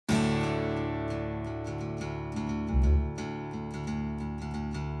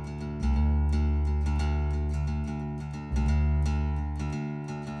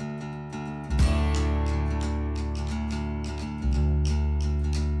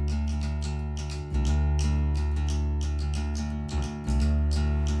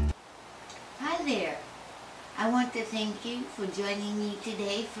Hi there. I want to thank you for joining me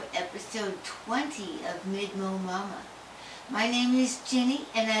today for episode 20 of MidMOMama. My name is Jenny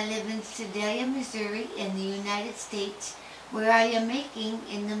and I live in Sedalia, Missouri in the United States, where I am making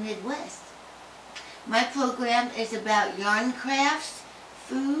in the Midwest. My program is about yarn crafts,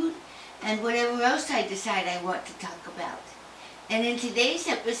 food, and whatever else I decide I want to talk about. And in today's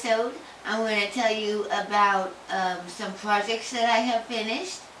episode, I'm going to tell you about some projects that I have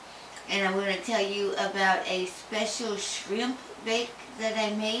finished. And I'm going to tell you about a special shrimp bake that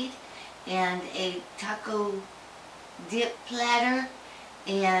I made, and a taco dip platter,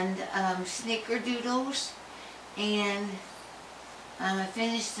 and Snickerdoodles, and I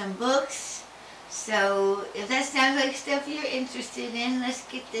finished some books. So if that sounds like stuff you're interested in, let's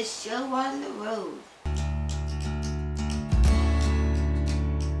get this show on the road.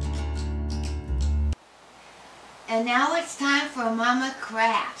 And now it's time for Mama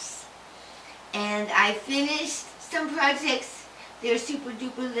Crafts. And I finished some projects. They're super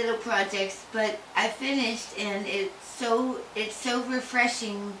duper little projects, but I finished, and it's so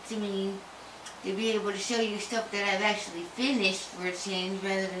refreshing to me to be able to show you stuff that I've actually finished for a change,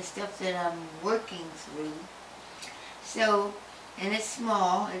 rather than stuff that I'm working through. So, and it's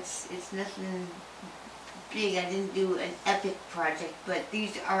small. It's nothing big. I didn't do an epic project, but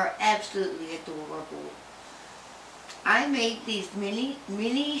these are absolutely adorable. I made these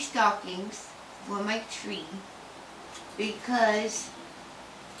mini stockings for my tree because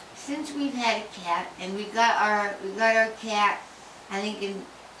since we've had a cat, and we got our cat, I think we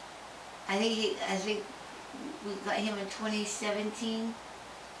got him in 2017.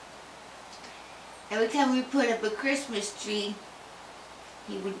 Every time we put up a Christmas tree,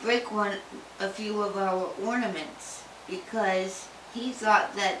 he would break a few of our ornaments, because he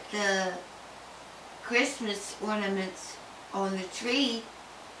thought that the Christmas ornaments on the tree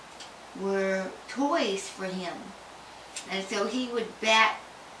were toys for him. And so he would bat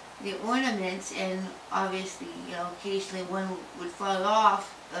the ornaments, and obviously, occasionally one would fall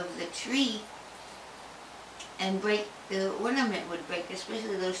off of the tree and break, the ornament would break,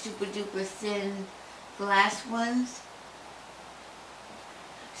 especially those super duper thin glass ones.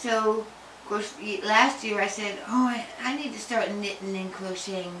 So, of course, last year I said, oh, I need to start knitting and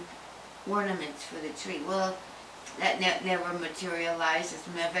crocheting ornaments for the tree. Well, that never materialized. As a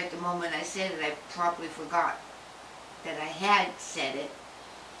matter of fact, the moment I said it, I probably forgot that I had said it.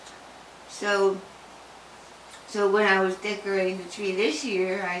 So when I was decorating the tree this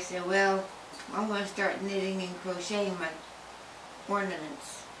year, I said, well, I'm going to start knitting and crocheting my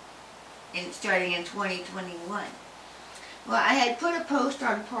ornaments, starting in 2021. Well, I had put a post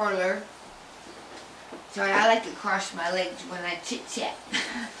on Parler. Sorry, I like to cross my legs when I chit-chat.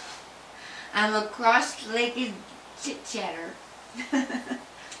 I'm a cross-legged chit-chatter.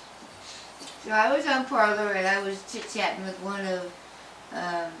 So I was on Parler, and I was chit-chatting with one of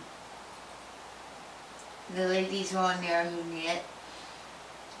the ladies on there who knit.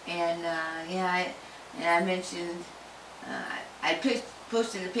 And I mentioned, I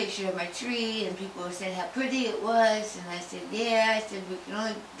posted a picture of my tree, and people said how pretty it was. And I said, yeah, I said we can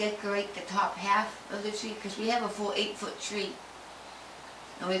only decorate the top half of the tree because we have a full 8-foot tree.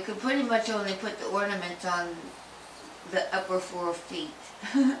 And we could pretty much only put the ornaments on the upper 4 feet.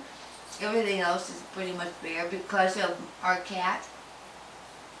 Everything else is pretty much bare because of our cat.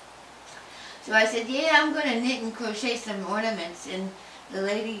 So I said, yeah, I'm going to knit and crochet some ornaments. And the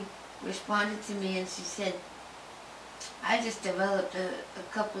lady responded to me and she said, I just developed a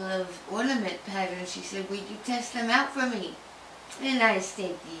couple of ornament patterns. She said, would you test them out for me? And I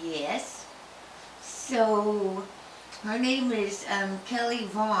said, yes. So her name is Kelly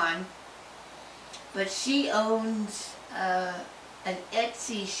Vaughn, but she owns an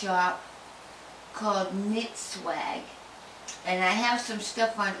Etsy shop called Knit Swag, and I have some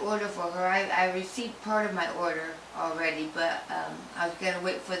stuff on order for her. I received part of my order already, but I was going to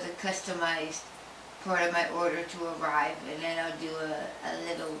wait for the customized part of my order to arrive, and then I'll do a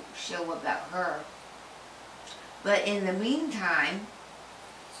little show about her. But in the meantime,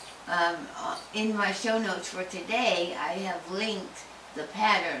 in my show notes for today, I have linked the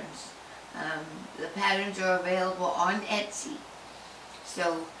patterns. The patterns are available on Etsy.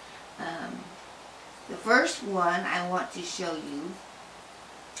 So, the first one I want to show you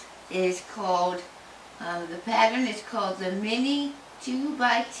is called, the pattern is called the Mini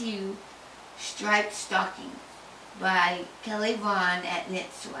 2x2 Striped Stocking by Kelly Vaughn at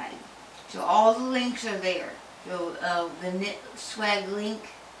Knit Swag. So all the links are there. So the Knit Swag link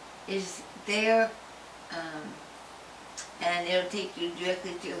is there, and it'll take you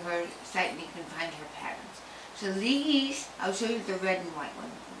directly to her site, and you can find her patterns. So these, I'll show you the red and white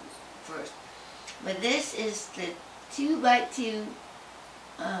one first. But this is the 2x2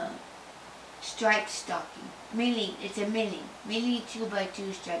 striped stocking. It's a mini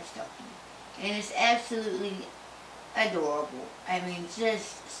 2x2 striped stocking. And it's absolutely adorable. I mean,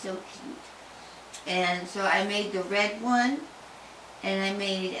 just so cute. And so I made the red one, and I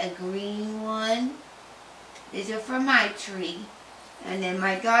made a green one. These are for my tree. And then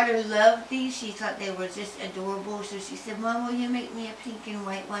my daughter loved these. She thought they were just adorable. So she said, Mom, will you make me a pink and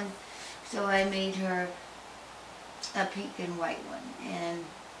white one? So I made her a pink and white one. And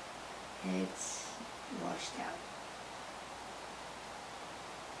it's washed out.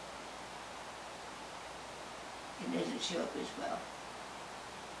 It doesn't show up as well.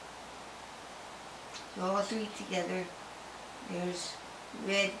 So all three together, there's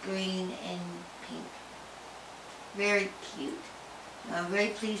red, green, and pink. Very cute. I'm very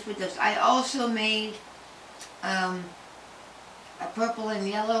pleased with those. I also made a purple and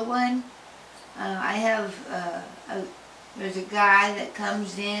yellow one. I have, there's a guy that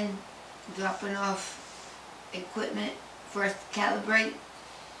comes in dropping off equipment for us to calibrate,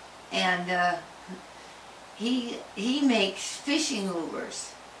 and he makes fishing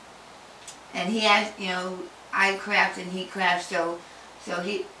lures, and he has, you know, I craft and he crafts, so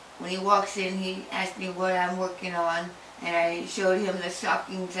he, when he walks in, he asked me what I'm working on, and I showed him the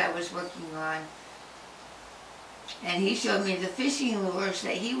stockings I was working on, and he showed me the fishing lures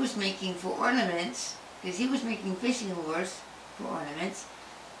that he was making for ornaments, because he was making fishing lures for ornaments.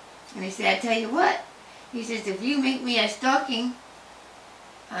 And he said, I tell you what, he says, if you make me a stocking,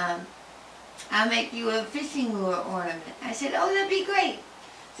 I'll make you a fishing lure ornament. I said, oh, that'd be great.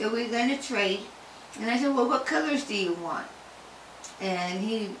 So we're going to trade. And I said, well, what colors do you want? And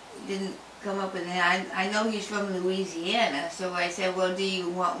he didn't come up with that. I know he's from Louisiana, so I said, well, do you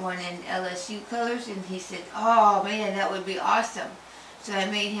want one in LSU colors? And he said, oh, man, that would be awesome. So I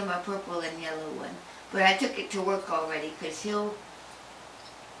made him a purple and yellow one. But I took it to work already, because he'll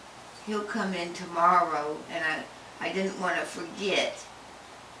come in tomorrow, and I didn't want to forget.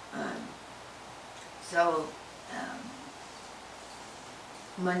 So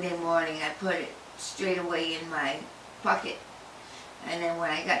Monday morning I put it straight away in my pocket, and then when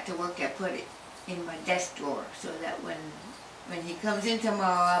I got to work I put it in my desk drawer, so that when he comes in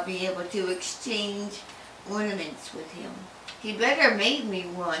tomorrow I'll be able to exchange ornaments with him. He better make me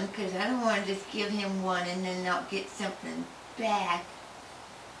one, because I don't want to just give him one and then not get something back.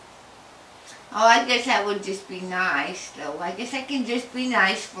 Oh, I guess that would just be nice, though. I guess I can just be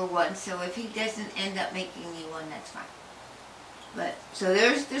nice for once, so if he doesn't end up making me one, that's fine. But, so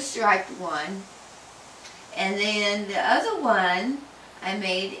there's the striped one. And then the other one I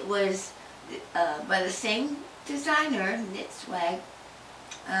made was by the same designer, Knit Swag,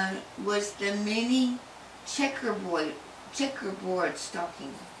 was the mini checkerboard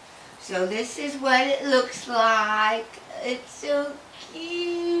stocking. So this is what it looks like. It's so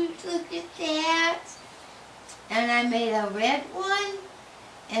cute. Look at that. And I made a red one,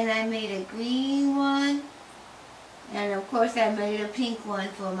 and I made a green one, and of course I made a pink one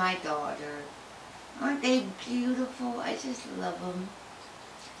for my daughter. Aren't they beautiful? I just love them.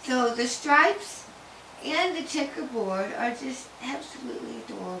 So the stripes and the checkerboard are just absolutely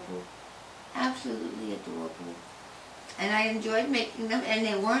adorable. Absolutely adorable. And I enjoyed making them, and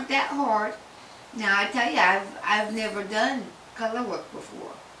they weren't that hard. Now I tell you, I've never done color work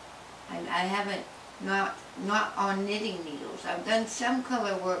before. I haven't, not on knitting needles. I've done some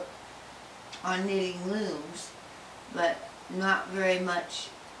color work on knitting looms, but not very much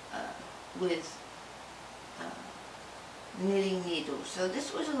with knitting needles. So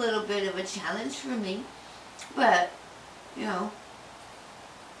this was a little bit of a challenge for me, but you know,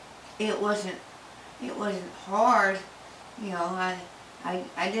 it wasn't hard. You know,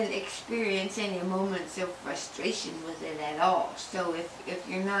 I didn't experience any moments of frustration with it at all. So if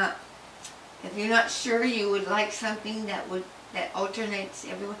you're not sure you would like something that alternates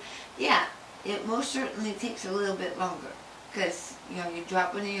everywhere, yeah, it most certainly takes a little bit longer, because you know, you're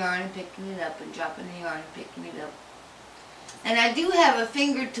dropping the yarn and picking it up and dropping the yarn and picking it up. And I do have a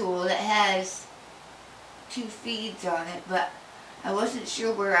finger tool that has 2 feeds on it, but I wasn't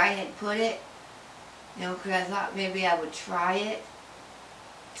sure where I had put it, you know, because I thought maybe I would try it.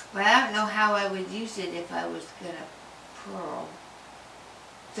 But I don't know how I would use it if I was going to purl.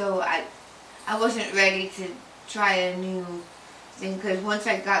 So I wasn't ready to try a new thing, because once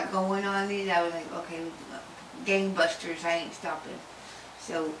I got going on these, I was like, okay, gangbusters, I ain't stopping.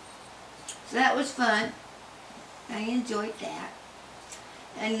 So that was fun. I enjoyed that.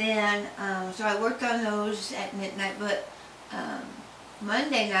 And then, so I worked on those at midnight, but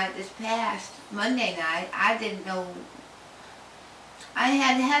Monday night, this past Monday night, I didn't know I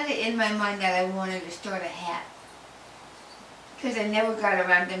had it in my mind that I wanted to start a hat, because I never got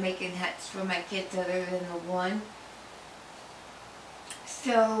around to making hats for my kids other than the one.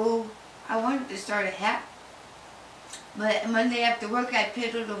 So I wanted to start a hat. But Monday after work I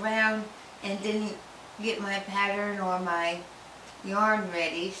piddled around and didn't get my pattern or my yarn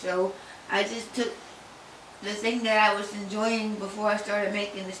ready, so I just took the thing that I was enjoying before I started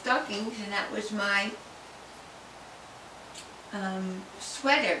making the stockings, and that was my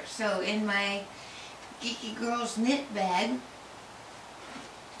sweater. So in my Geeky Girls knit bag,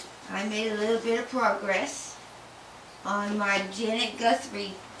 I made a little bit of progress on my Janet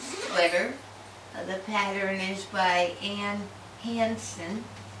Guthrie sweater. The pattern is by Ann Hansen,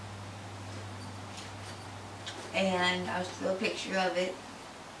 and I'll throw a picture of it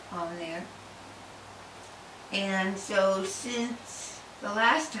on there. And so since the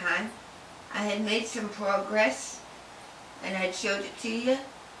last time, I had made some progress and I'd showed it to you,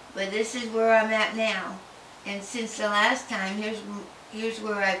 but this is where I'm at now. And since the last time, here's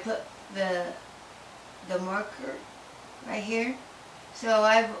where I put the marker right here. So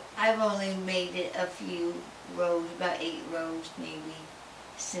I've only made it a few rows, about 8 rows maybe,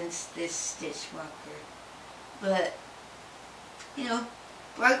 since this stitch marker. But, you know,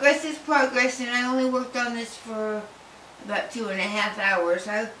 progress is progress, and I only worked on this for about 2.5 hours.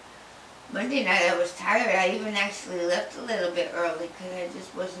 Monday night I was tired. I even actually left a little bit early because I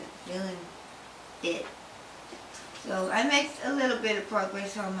just wasn't feeling it. So I made a little bit of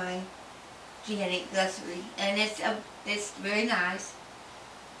progress on my Janet Guthrie, and it's very nice.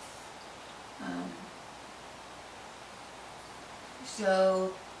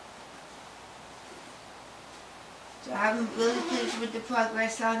 So I'm really pleased with the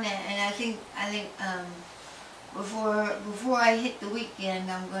progress on that, and I think before I hit the weekend,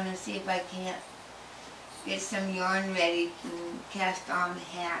 I'm going to see if I can't get some yarn ready to cast on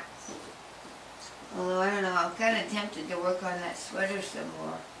hats. Although I don't know, I'm kind of tempted to work on that sweater some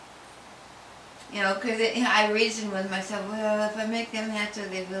more. You know, because I reason with myself, well, if I make them hats, are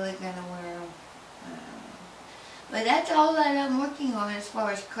they really going to wear them? But that's all that I'm working on as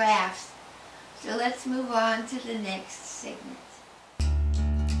far as crafts. So let's move on to the next segment.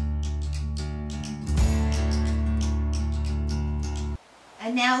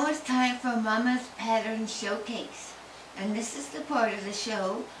 And now it's time for Mama's Pattern Showcase. And this is the part of the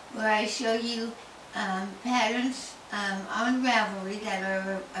show where I show you patterns on Ravelry that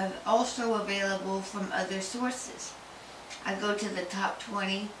are also available from other sources. I go to the top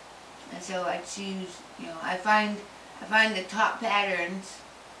 20, and so I choose, you know, I find the top patterns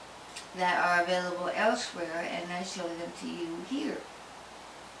that are available elsewhere, and I show them to you here.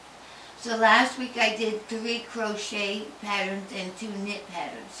 So last week I did 3 crochet patterns and 2 knit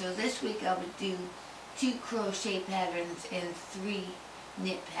patterns. So this week I would do 2 crochet patterns and 3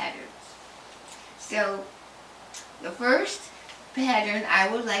 knit patterns. So the first pattern I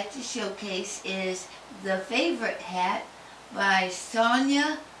would like to showcase is the Favorite Hat by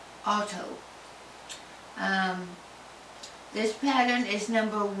Sonia Otto. This pattern is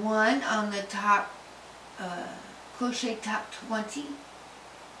number 1 on the top crochet top 20.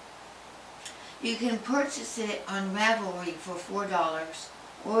 You can purchase it on Ravelry for $4,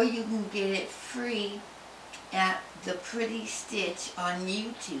 or you can get it free at The Pretty Stitch on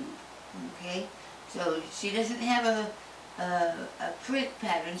YouTube. Okay, so she doesn't have a print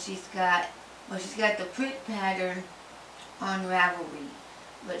pattern. She's got the print pattern on Ravelry,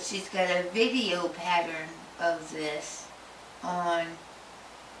 but she's got a video pattern of this on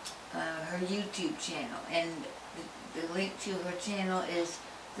her YouTube channel, and the link to her channel is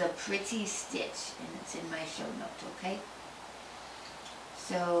The Pretty Stitch, and it's in my show notes, okay?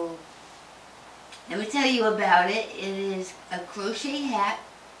 So let me tell you about it. It is a crochet hat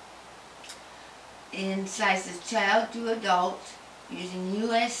in sizes child to adult using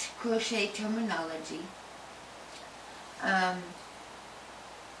U.S. crochet terminology.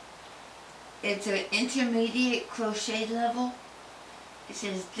 It's an intermediate crochet level. It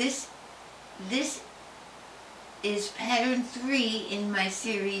says this is pattern 3 in my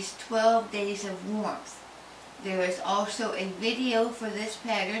series 12 Days of Warmth. There is also a video for this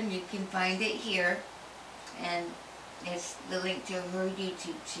pattern. You can find it here, and it's the link to her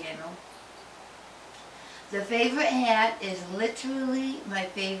YouTube channel. The Favorite Hat is literally my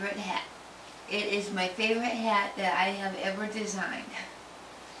favorite hat. It is my favorite hat that I have ever designed.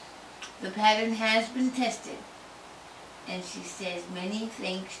 The pattern has been tested, and she says many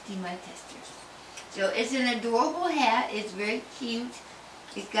thanks to my testers. So it's an adorable hat. It's very cute.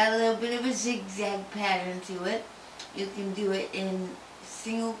 It's got a little bit of a zigzag pattern to it. You can do it in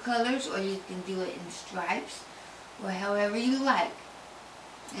single colors, or you can do it in stripes, or however you like.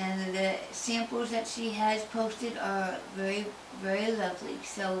 And the samples that she has posted are very, very lovely.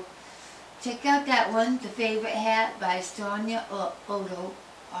 So check out that one, The Favorite Hat by Sonia Otto,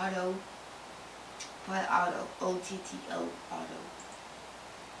 O-T-T-O, Otto.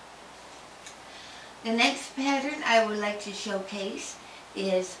 The next pattern I would like to showcase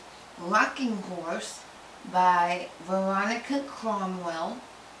is Rocking Horse by Veronica Cromwell.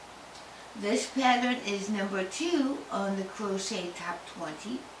 This pattern is number 2 on the Crochet Top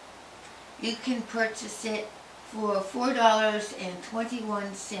 20. You can purchase it for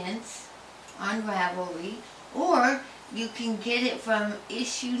 $4.21 on Ravelry, or you can get it from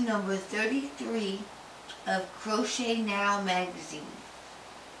issue number 33 of Crochet Now magazine.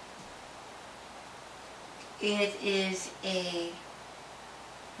 It is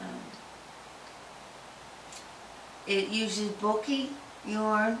it uses bulky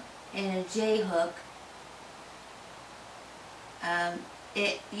yarn and a J-hook.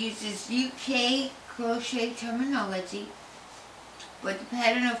 It uses UK crochet terminology, but the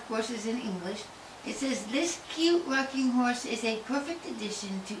pattern of course is in English. It says, "This cute rocking horse is a perfect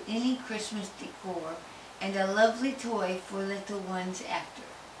addition to any Christmas decor and a lovely toy for little ones after."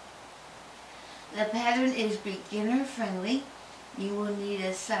 The pattern is beginner friendly. You will need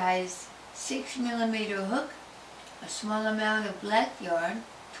a size 6mm hook, a small amount of black yarn,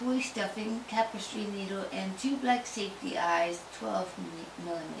 toy stuffing, tapestry needle, and 2 black safety eyes,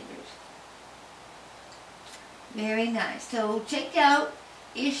 12mm. Very nice. So check out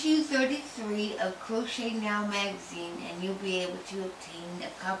issue 33 of Crochet Now magazine, and you'll be able to obtain a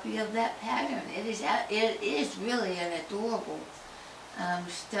copy of that pattern. It is really an adorable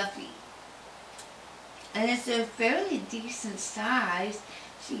stuffy. And it's a fairly decent size.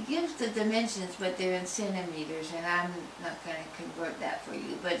 She gives the dimensions, but they're in centimeters, and I'm not going to convert that for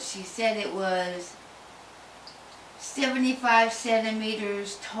you. But she said it was 75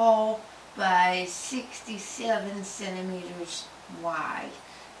 centimeters tall by 67 centimeters wide.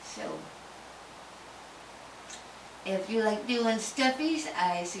 So, if you like doing stuffies,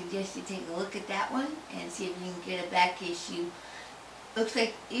 I suggest you take a look at that one and see if you can get a back issue. Looks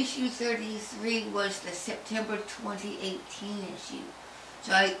like issue 33 was the September 2018 issue.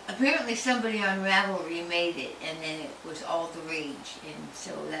 So apparently somebody on Ravelry made it, and then it was all the rage, and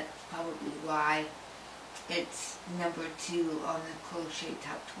so that's probably why it's number 2 on the Crochet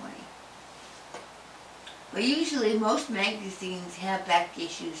Top 20. But usually most magazines have back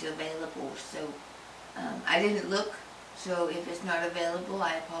issues available, so I didn't look, so if it's not available,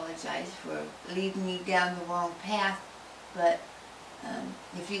 I apologize for leading you down the wrong path. But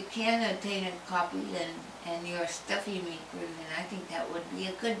if you can obtain a copy and you're a stuffy maker, then I think that would be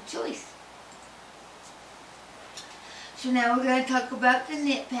a good choice. So now we're going to talk about the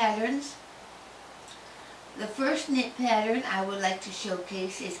knit patterns. The first knit pattern I would like to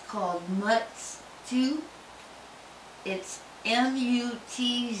showcase is called Mutze 2. It's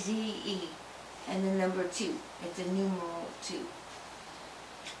M-U-T-Z-E and the number 2. It's a numeral 2.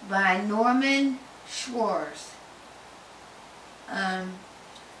 By Norman Schwartz.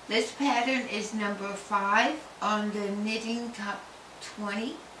 This pattern is number 5 on the Knitting Top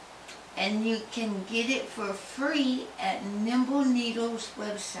 20, and you can get it for free at Nimble Needles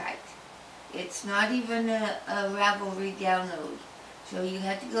website. It's not even a Ravelry download, so you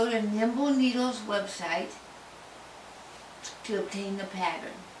have to go to Nimble Needles website to obtain the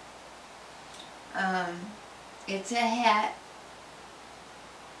pattern. It's a hat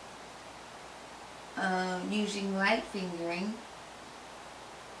using light fingering.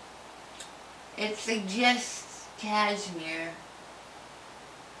 It suggests cashmere.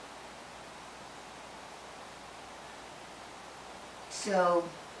 So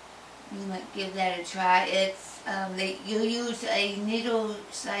you might give that a try. It's you'll use a needle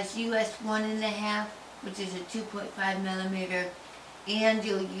size US 1.5, which is a 2.5mm, and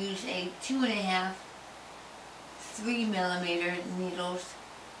you'll use a 2.5, 3mm needles.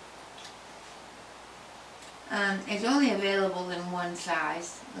 It's only available in one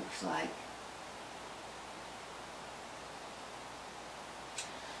size, looks like.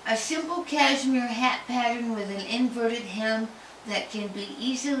 A simple cashmere hat pattern with an inverted hem that can be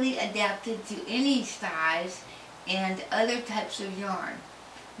easily adapted to any size and other types of yarn.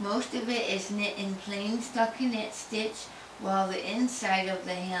 Most of it is knit in plain stockinette stitch, while the inside of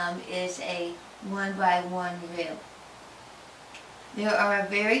the hem is a 1x1 rib. There are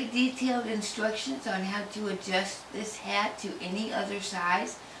very detailed instructions on how to adjust this hat to any other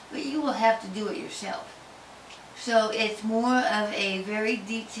size, but you will have to do it yourself. So it's more of a very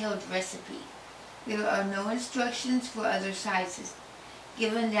detailed recipe. There are no instructions for other sizes.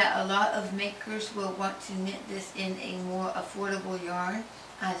 Given that a lot of makers will want to knit this in a more affordable yarn,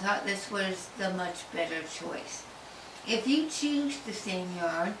 I thought this was the much better choice. If you choose the same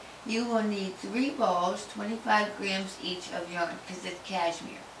yarn, you will need 3 balls, 25 grams each of yarn, because it's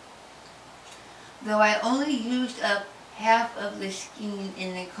cashmere. Though I only used up half of the skein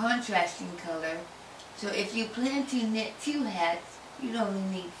in the contrasting color, so if you plan to knit 2 hats, you'd only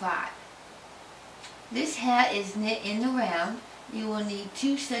need 5. This hat is knit in the round. You will need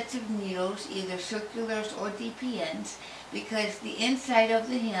 2 sets of needles, either circulars or DPNs, because the inside of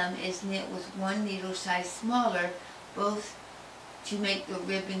the hem is knit with 1 needle size smaller, both to make the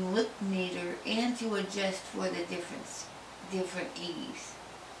ribbing look neater and to adjust for the different ease.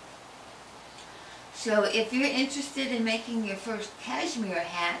 So if you're interested in making your first cashmere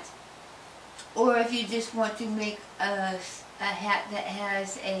hat, or if you just want to make a hat that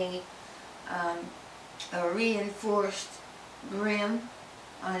has a reinforced brim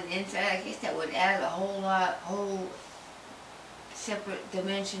on the inside, I guess that would add a whole separate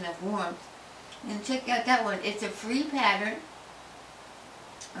dimension of warmth. And check out that one. It's a free pattern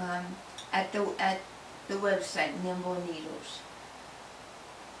at the website Nimble Needles.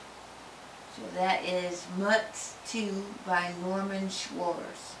 So that is Mutts 2 by Norman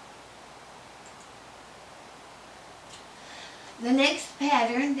Schwartz. The next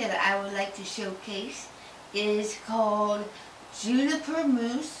pattern that I would like to showcase is called Juniper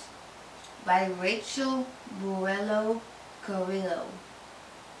Mousse by Rachel Borello Carrillo.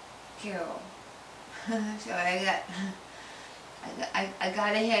 Carol. Sorry, I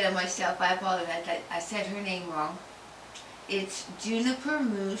got ahead of myself. I apologize. I said her name wrong. It's Juniper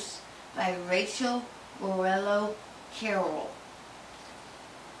Mousse by Rachel Borello Carroll.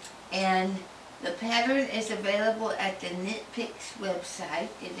 And the pattern is available at the Knit Picks website.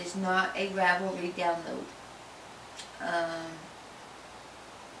 It is not a Ravelry download.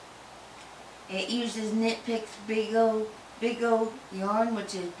 It uses Knit Picks Big O yarn,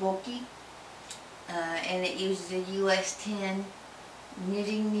 which is bulky. And it uses a US 10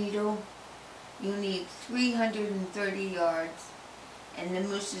 knitting needle. You need 330 yards. And the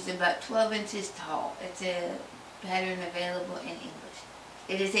mousse is about 12 inches tall. It's a pattern available in English.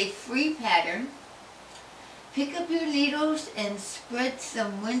 It is a free pattern. Pick up your needles and spread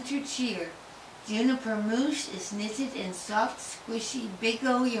some winter cheer. Juniper Mousse is knitted in soft, squishy Big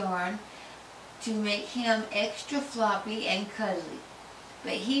O yarn to make him extra floppy and cuddly.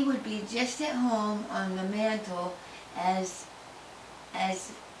 But he would be just at home on the mantle as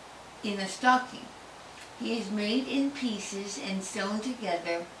in a stocking. He is made in pieces and sewn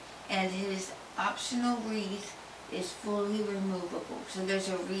together, and his optional wreath is fully removable. So there's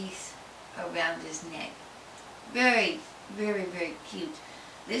a wreath around his neck. Very, very, very cute.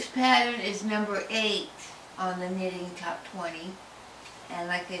 This pattern is number 8 on the Knitting Top 20. And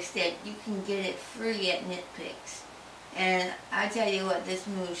like I said, you can get it free at Knit Picks. And I tell you what, this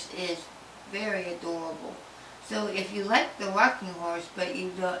mousse is very adorable. So if you like the rocking horse but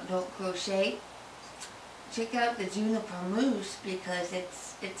you don't crochet, check out the Juniper Mousse, because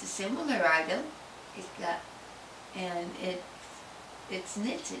it's a similar item. It's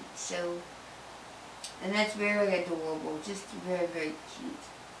knitted, so, and that's very adorable, just very, very cute.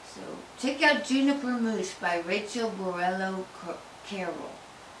 So check out Juniper Mousse by Rachel Borello Carroll.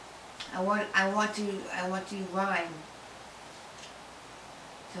 I want to rhyme.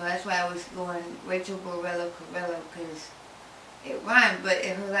 So that's why I was going Rachel Borello Carrillo, because it rhymed, but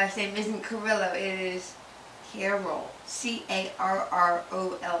her last name isn't Carrillo, it is Carroll. Carroll.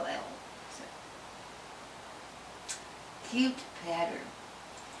 So, cute pattern.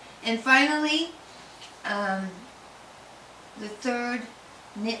 And finally, the third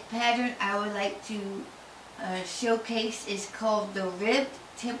knit pattern I would like to showcase is called the Ribbed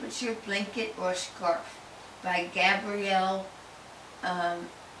Temperature Blanket or Scarf by Gabrielle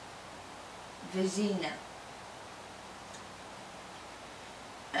Vizina.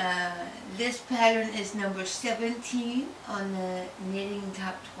 This pattern is number 17 on the Knitting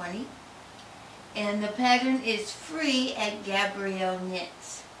Top 20, and the pattern is free at Gabrielle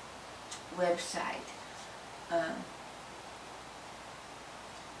Knits website.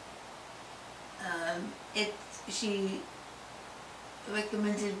 She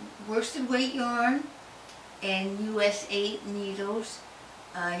recommended worsted weight yarn and US 8 needles.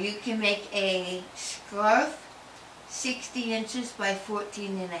 You can make a scarf 60 inches by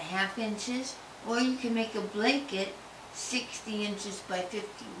 14.5 inches, or you can make a blanket 60 inches by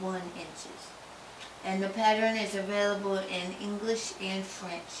 51 inches. And the pattern is available in English and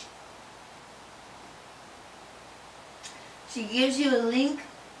French. She gives you a link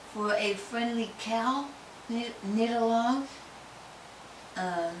for a friendly cow knit along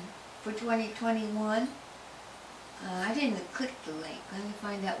for 2021. I didn't click the link. Let me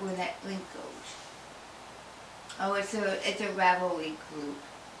find out where that link goes. Oh, it's a Ravelry group.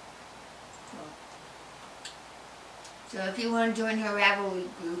 So if you want to join her Ravelry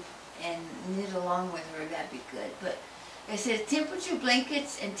group and knit along with her, that'd be good. But it says temperature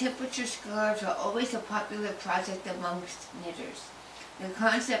blankets and temperature scarves are always a popular project amongst knitters. The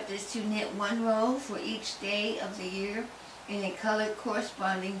concept is to knit one row for each day of the year in a color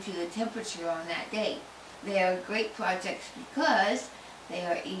corresponding to the temperature on that day. They are great projects because they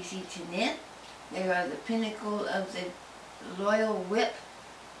are easy to knit. They are the pinnacle of the loyal whip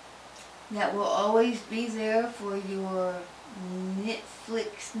that will always be there for your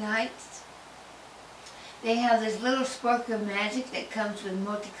Knitflix nights. They have this little spark of magic that comes with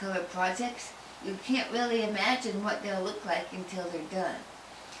multicolored projects. You can't really imagine what they'll look like until they're done.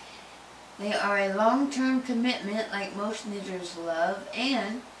 They are a long-term commitment like most knitters love,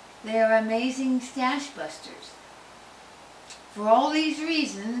 and they are amazing stash busters. For all these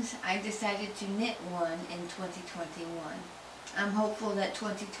reasons, I decided to knit one in 2021. I'm hopeful that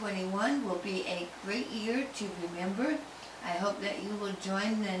 2021 will be a great year to remember. I hope that you will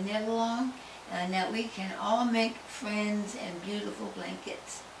join the knit along and that we can all make friends and beautiful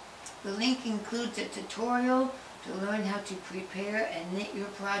blankets. The link includes a tutorial to learn how to prepare and knit your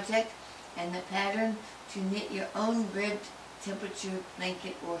project and the pattern to knit your own ribbed temperature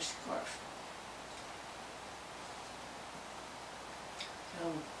blanket or scarf.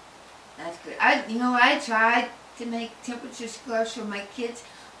 So that's good. I tried to make temperature scarves for my kids.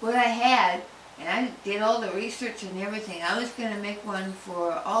 What I had, and I did all the research and everything, I was going to make one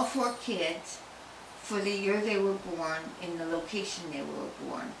for all 4 kids for the year they were born in the location they were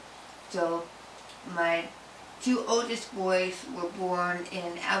born. So my 2 oldest boys were born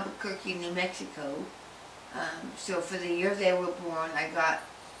in Albuquerque, New Mexico. So for the year they were born, I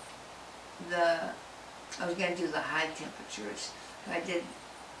was going to do the high temperatures.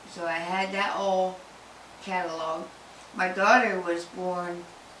 So I had that all cataloged. My daughter was born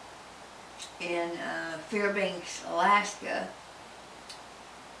in Fairbanks, Alaska.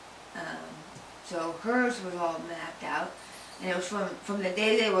 So hers was all mapped out. And it was from the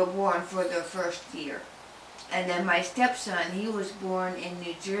day they were born for their first year. And then my stepson, he was born in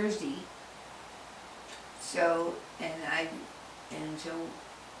New Jersey. So, I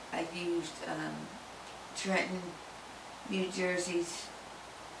used Trenton, New Jersey's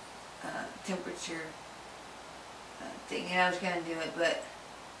temperature thing, and I was going to do it, but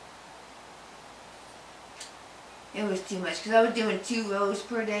it was too much because I was doing 2 rows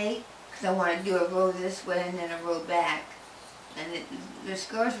per day because I wanted to do a row this way and then a row back, and the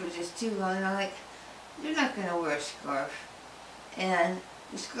scarves were just too long, and I'm like, you're not going to wear a scarf, and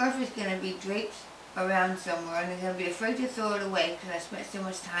the scarf is going to be draped around somewhere, and they're going to be afraid to throw it away because I spent so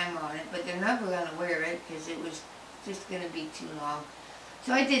much time on it, but they're never going to wear it because it was just going to be too long.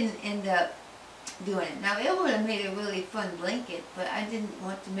 So I didn't end up doing it. Now, it would have made a really fun blanket, but I didn't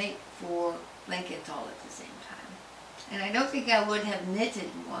want to make 4 blankets all at the same time. And I don't think I would have knitted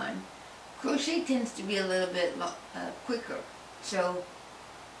one. Crochet tends to be a little bit quicker. So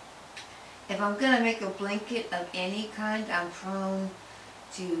if I'm going to make a blanket of any kind, I'm prone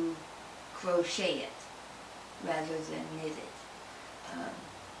to crochet it rather than knit it.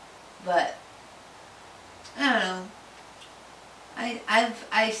 But I don't know.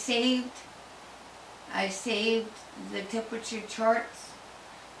 I saved the temperature charts,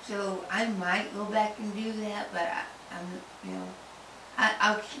 so I might go back and do that. But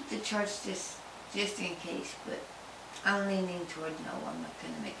I'll keep the charts just in case. But I'm leaning toward no. I'm not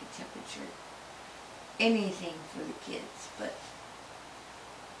going to make a temperature anything for the kids.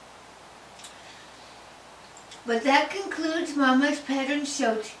 But that concludes Mama's Pattern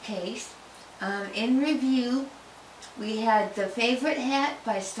Showcase. In review, we had the Favorite Hat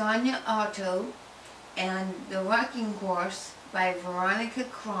by Sonia Otto and the Rocking Horse by Veronica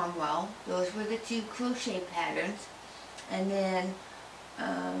Cromwell. Those were the 2 crochet patterns. And then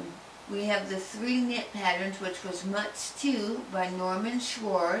we have the 3 knit patterns, which was Mutts 2 by Norman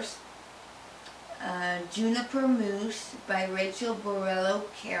Schwartz, Juniper Moose by Rachel Borello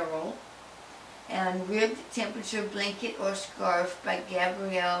Carroll, and Ribbed Temperature Blanket or Scarf by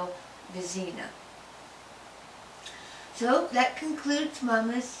Gabrielle Vizina. So that concludes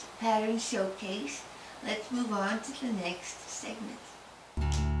Mama's Pattern Showcase. Let's move on to the next segment.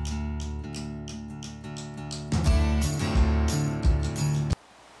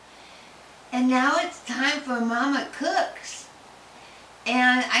 And now it's time for Mama Cooks.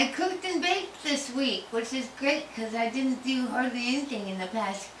 And I cooked and baked this week, which is great because I didn't do hardly anything in the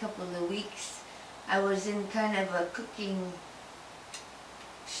past couple of weeks. I was in kind of a cooking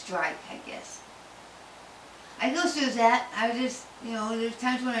strike, I guess. I go through that. I just, there's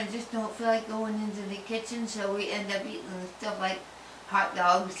times when I just don't feel like going into the kitchen, so we end up eating stuff like hot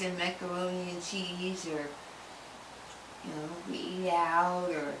dogs and macaroni and cheese, or, we eat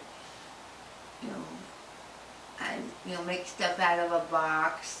out, or, I, make stuff out of a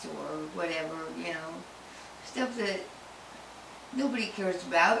box or whatever, stuff that nobody cares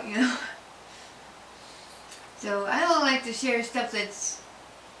about, So I don't like to share stuff that's,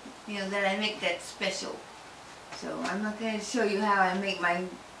 that I make that's special. So I'm not going to show you how I make my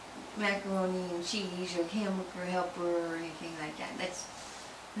macaroni and cheese or hamburger helper or anything like that.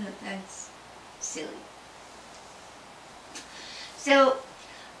 That's silly. So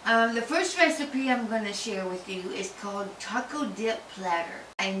the first recipe I'm going to share with you is called Taco Dip Platter.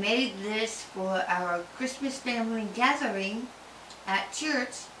 I made this for our Christmas family gathering at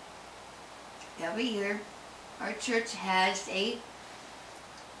church. Every year our church has a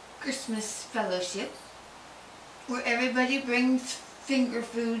Christmas fellowship where everybody brings finger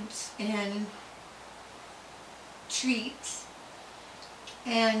foods and treats,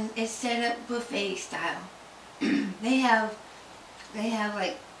 and it's set up buffet style. They have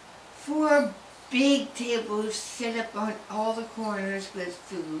like 4 big tables set up on all the corners with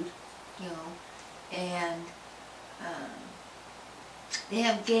food, and they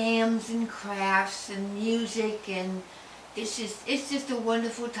have games and crafts and music, and it's just a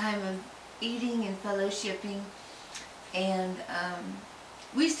wonderful time of eating and fellowshipping. And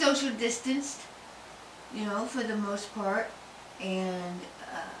we social distanced, for the most part, and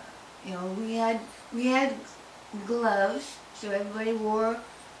we had gloves, so everybody wore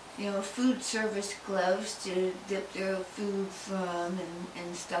food service gloves to dip their food from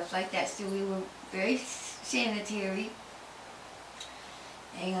and stuff like that. So we were very sanitary,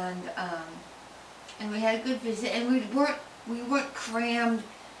 and we had a good visit, and we weren't crammed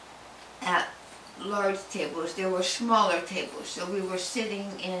at large tables. There were smaller tables, so we were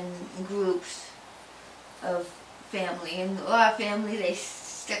sitting in groups of family, and a lot of family, they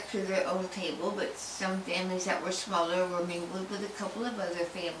stuck to their own table, but some families that were smaller were mingled with a couple of other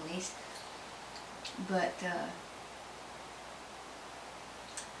families. But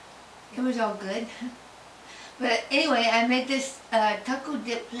it was all good. But anyway, I made this taco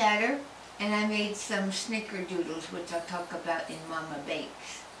dip platter, and I made some Snickerdoodles, which I'll talk about in Mama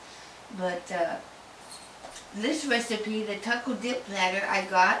Bakes. But this recipe, the taco dip platter,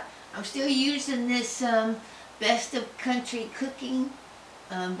 I'm still using this Best of Country Cooking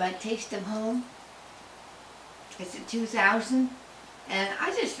by Taste of Home. It's a 2000, and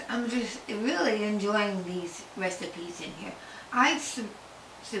I'm just really enjoying these recipes in here. I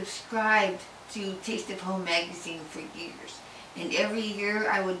subscribed to Taste of Home magazine for years, and every year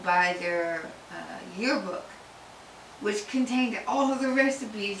I would buy their yearbook, which contained all of the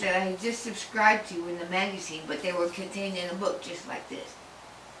recipes that I had just subscribed to in the magazine, but they were contained in a book just like this.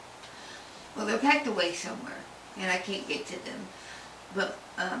 Well, they're packed away somewhere, and I can't get to them. But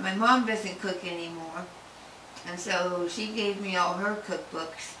my mom doesn't cook anymore, and so she gave me all her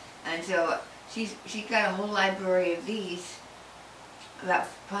cookbooks, and so she got a whole library of these,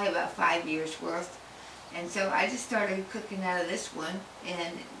 probably about 5 years worth. And so I just started cooking out of this one,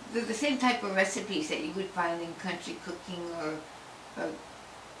 and they're the same type of recipes that you would find in country cooking or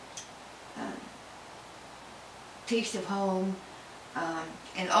Taste of Home,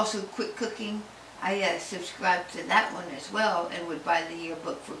 and also quick cooking. I subscribed to that one as well, and would buy the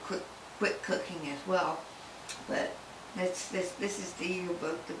yearbook for quick cooking as well. But this is the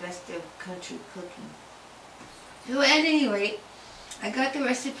yearbook, the Best of Country Cooking. So at any rate, I got the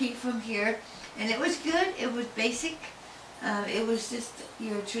recipe from here, and it was good. It was basic. It was just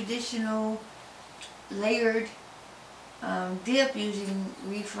your traditional layered dip using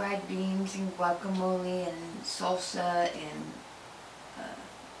refried beans and guacamole and salsa and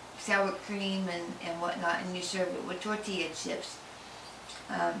sour cream and whatnot, and you serve it with tortilla chips.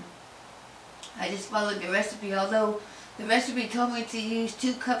 I just followed the recipe, although the recipe told me to use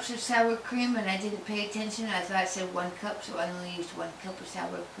 2 cups of sour cream, and I didn't pay attention. I thought it said 1 cup, so I only used 1 cup of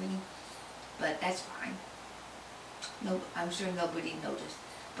sour cream. But that's fine. No, I'm sure nobody noticed.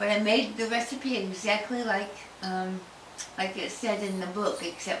 But I made the recipe exactly like it said in the book,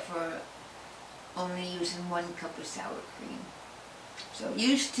 except for only using 1 cup of sour cream. So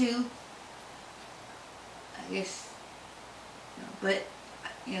used to, I guess, but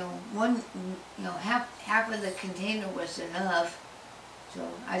half of the container was enough. So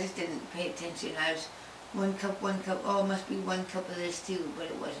I just didn't pay attention. I was 1 cup, oh, it must be 1 cup of this too, but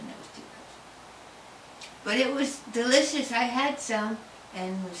it wasn't, it was 2 cups. But it was delicious. I had some,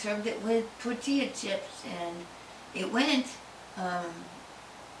 and served it with tortilla chips, and it went.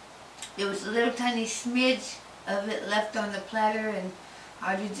 There was a little tiny smidge of it left on the platter, and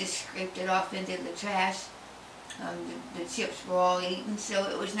Audrey just scraped it off into the trash. The chips were all eaten, so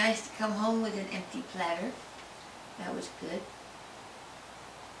it was nice to come home with an empty platter. That was good.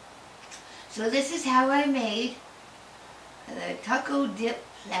 So this is how I made the taco dip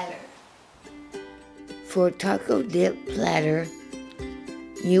platter. For taco dip platter,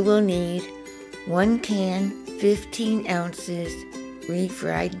 you will need 1 can 15 ounces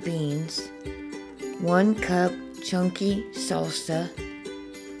refried beans, 1 cup chunky salsa,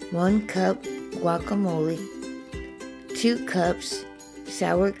 1 cup guacamole, 2 cups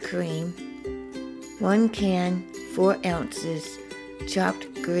sour cream, 1 can 4 ounces chopped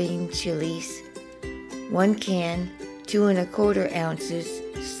green chilies, 1 can 2 1/4 ounces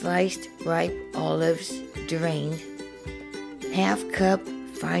sliced ripe olives drained, half cup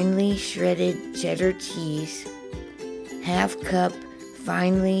finely shredded cheddar cheese, half cup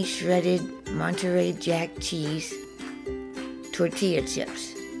finely shredded Monterey Jack cheese, tortilla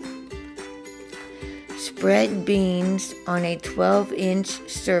chips. Spread beans on a 12-inch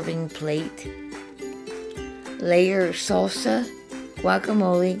serving plate. Layer salsa,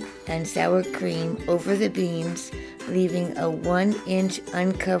 guacamole, and sour cream over the beans, leaving a 1-inch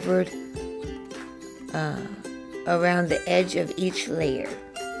uncovered around the edge of each layer.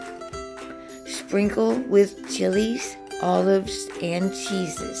 Sprinkle with chilies, olives, and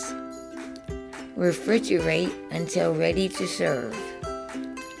cheeses. Refrigerate until ready to serve.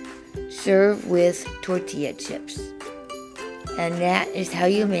 Serve with tortilla chips. And that is how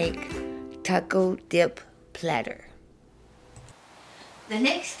you make taco dip platter. The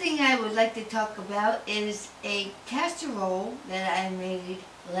next thing I would like to talk about is a casserole that I made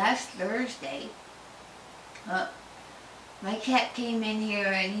last Thursday. My cat came in here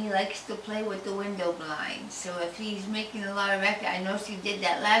and he likes to play with the window blinds. So if he's making a lot of racket, I noticed he did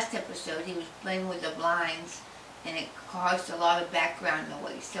that last episode. He was playing with the blinds and it caused a lot of background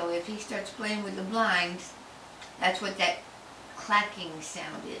noise. So if he starts playing with the blinds, that's what that clacking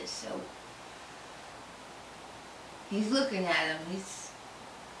sound is. So he's looking at him.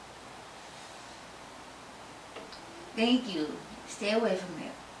 Thank you. Stay away from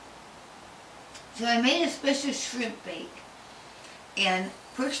him. So I made a special shrimp bake. And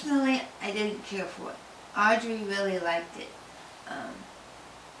personally, I didn't care for it. Audrey really liked it.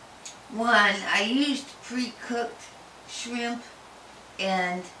 One, I used pre-cooked shrimp,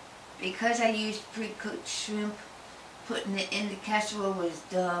 and because I used pre-cooked shrimp, putting it in the casserole was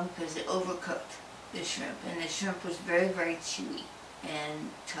dumb because it overcooked the shrimp, and the shrimp was very, very chewy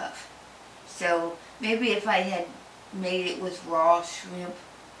and tough. So maybe if I had made it with raw shrimp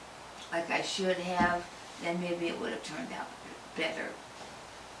like I should have, then maybe it would have turned out better.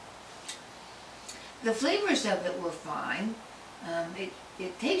 The flavors of it were fine.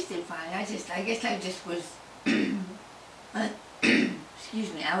 It tasted fine. I guess I just was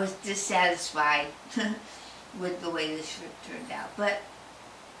excuse me, I was dissatisfied with the way the shrimp turned out. But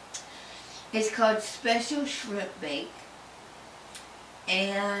it's called Special Shrimp Bake.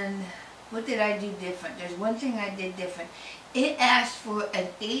 And what did I do different? There's one thing I did different. It asked for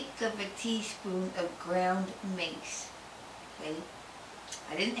 1/8 of a teaspoon of ground mace. Okay?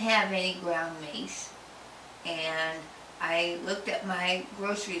 I didn't have any ground mace, and I looked at my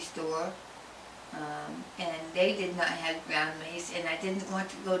grocery store, and they did not have ground mace, and I didn't want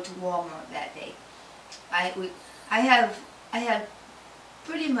to go to Walmart that day. I have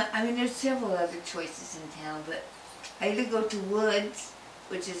pretty much, I mean, there's several other choices in town, but I either go to Woods,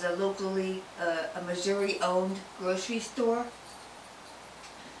 which is a locally, a Missouri-owned grocery store.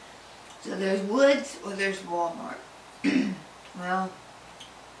 So there's Woods or there's Walmart. Well,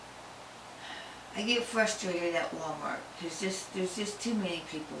 I get frustrated at Walmart because there's just too many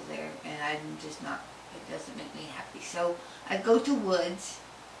people there, and I'm just not, it doesn't make me happy. So I go to Woods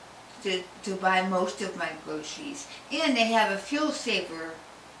to buy most of my groceries, and they have a fuel saver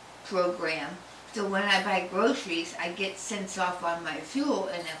program. So when I buy groceries, I get cents off on my fuel,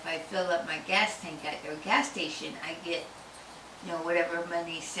 and if I fill up my gas tank at their gas station, I get, you know, whatever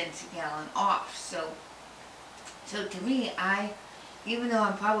many cents a gallon off. So to me, even though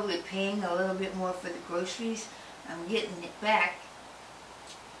I'm probably paying a little bit more for the groceries, I'm getting it back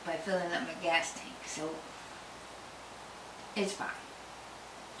by filling up my gas tank. So it's fine.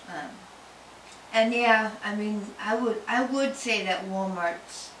 And yeah, I mean, I would say that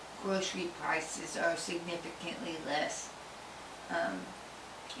Walmart's grocery prices are significantly less.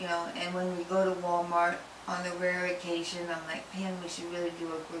 You know, and when we go to Walmart on the rare occasion, I'm like, man, we should really do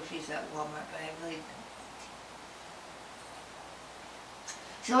our groceries at Walmart, but I really don't.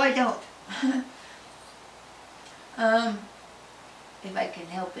 So I don't. If I can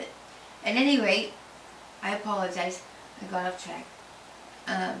help it. At any rate, I apologize, I got off track.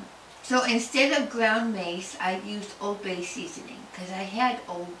 So instead of ground mace, I used Old Bay seasoning because I had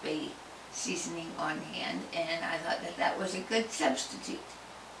Old Bay seasoning on hand and I thought that that was a good substitute.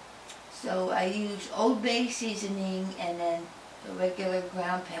 So I used Old Bay seasoning and then the regular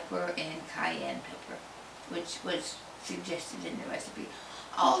ground pepper and cayenne pepper, which was suggested in the recipe.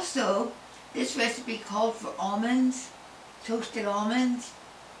 Also, this recipe called for almonds, toasted almonds.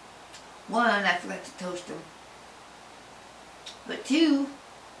 One, I forgot to toast them. But two,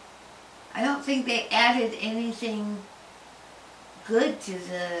 I don't think they added anything good to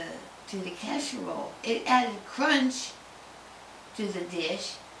the casserole. It added crunch to the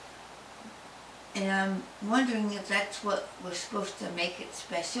dish, and I'm wondering if that's what was supposed to make it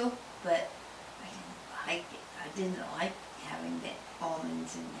special, but I didn't like it. I didn't like having the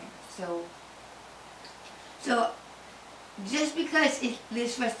almonds in there. So just because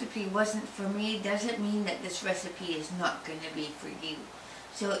this recipe wasn't for me doesn't mean that this recipe is not going to be for you.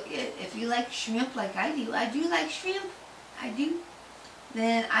 So if you like shrimp like I do like shrimp, I do,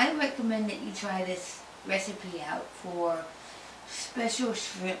 then I recommend that you try this recipe out for special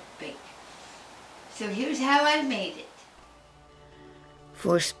shrimp bake. So here's how I made it.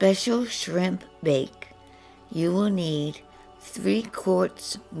 For special shrimp bake, you will need 3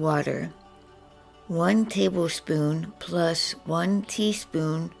 quarts water, 1 tablespoon plus 1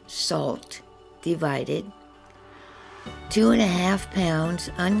 teaspoon salt divided, 2.5 pounds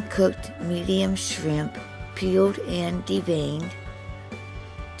uncooked medium shrimp peeled and deveined,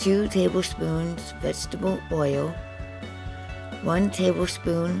 2 tablespoons vegetable oil, 1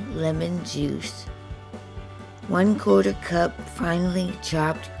 tablespoon lemon juice, 1/4 cup finely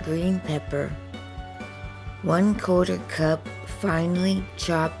chopped green pepper, 1/4 cup finely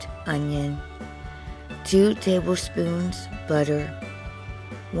chopped onion, 2 tablespoons butter,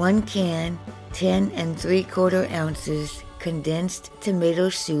 1 can 10 3/4 ounces condensed tomato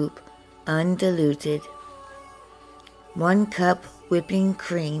soup undiluted, 1 cup whipping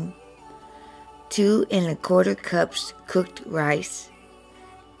cream, 2 1/4 cups cooked rice,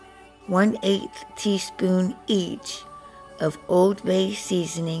 1/8 teaspoon each of Old Bay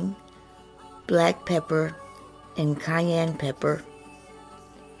seasoning, black pepper, and cayenne pepper,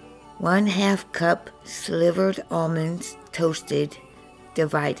 1/2 cup slivered almonds toasted,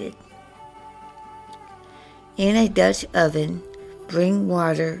 divided. In a Dutch oven, bring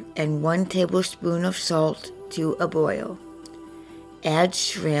water and 1 tablespoon of salt to a boil. Add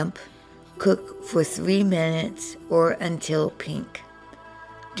shrimp, cook for 3 minutes or until pink.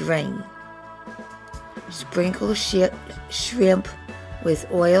 Drain. Sprinkle shrimp with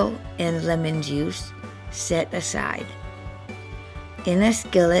oil and lemon juice, set aside. In a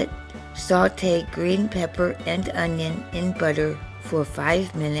skillet, saute green pepper and onion in butter for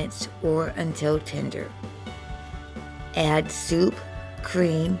 5 minutes or until tender. Add soup,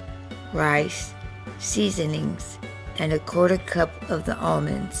 cream, rice, seasonings, and 1/4 cup of the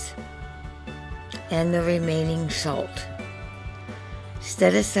almonds, and the remaining salt.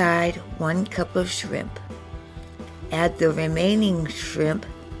 Set aside 1 cup of shrimp. Add the remaining shrimp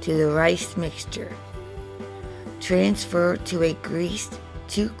to the rice mixture. Transfer to a greased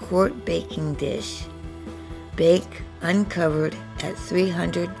 2-quart baking dish. Bake uncovered at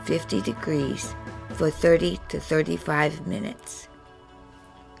 350 degrees for 30 to 35 minutes.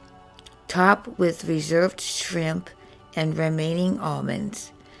 Top with reserved shrimp and remaining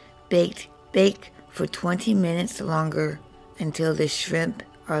almonds. Bake for 20 minutes longer until the shrimp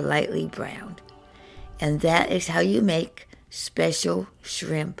are lightly browned. And that is how you make special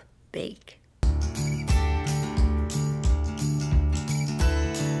shrimp bake.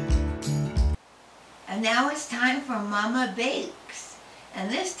 And now it's time for Mama Bakes. And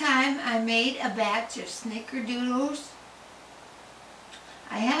this time I made a batch of Snickerdoodles.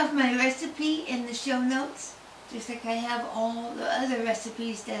 I have my recipe in the show notes, just like I have all the other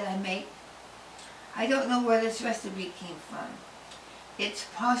recipes that I make. I don't know where this recipe came from. It's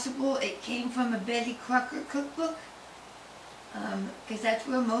possible it came from a Betty Crocker cookbook, because that's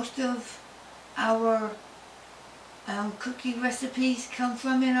where most of our cookie recipes come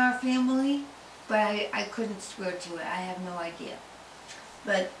from in our family, but I couldn't swear to it. I have no idea.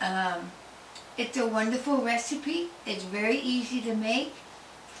 But it's a wonderful recipe. It's very easy to make,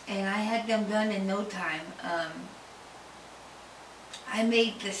 and I had them done in no time. I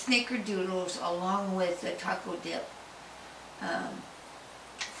made the Snickerdoodles along with the taco dip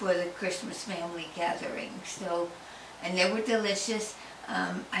for the Christmas family gathering. So, and they were delicious.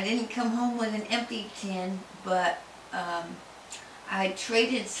 I didn't come home with an empty tin, but I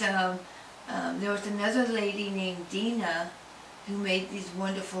traded some. There was another lady named Dina who made these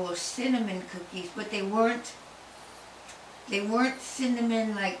wonderful cinnamon cookies, but they weren't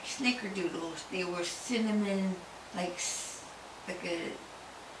cinnamon like Snickerdoodles. They were cinnamon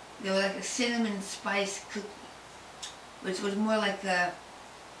they were like a cinnamon spice cookie, which was more like a.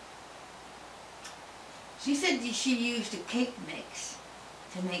 She said that she used a cake mix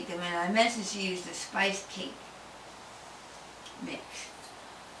to make them, and I imagine she used a spice cake mix.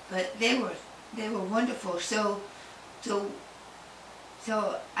 But they were wonderful. So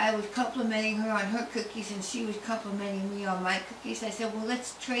I was complimenting her on her cookies, and she was complimenting me on my cookies. I said, well,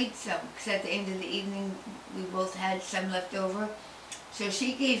 let's trade some, because at the end of the evening we both had some left over. So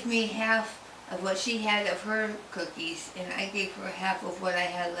she gave me half of what she had of her cookies, and I gave her half of what I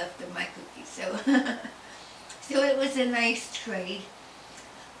had left of my cookies. So so it was a nice trade.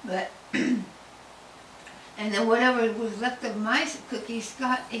 But and then whatever was left of my cookies,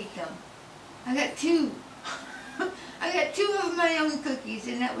 Scott ate them. I got two. I got two of my own cookies,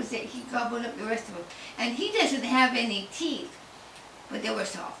 and that was it. He gobbled up the rest of them. And he doesn't have any teeth, but they were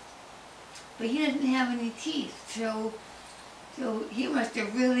soft. But he doesn't have any teeth, so he must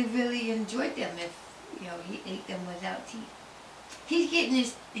have really, really enjoyed them if, you know, he ate them without teeth. He's getting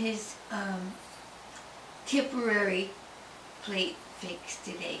his Tipperary plate fixed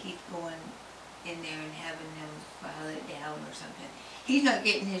today. He's going in there and having them file it down or something. He's not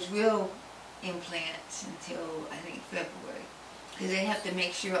getting his real implants until I think February, because they have to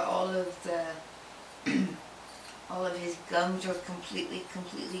make sure all of his gums are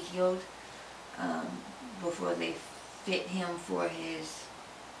completely healed before they fit him for his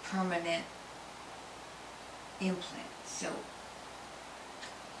permanent implant. So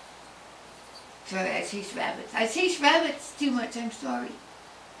I chase rabbits. I chase rabbits too much, I'm sorry.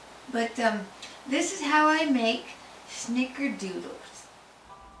 But this is how I make Snickerdoodles.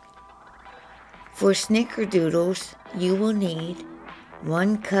 For Snickerdoodles, you will need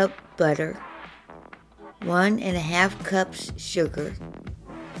 1 cup butter, 1½ cups sugar,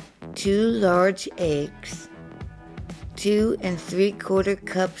 2 large eggs, 2 3/4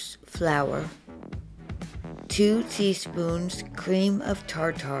 cups flour, 2 teaspoons cream of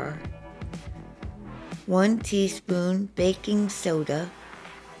tartar, 1 teaspoon baking soda,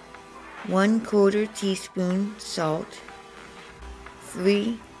 1/4 teaspoon salt,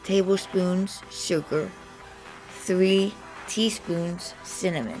 3 tablespoons sugar, 3 teaspoons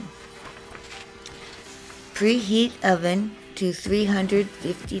cinnamon. Preheat oven to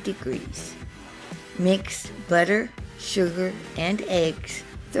 350 degrees. Mix butter, sugar, and eggs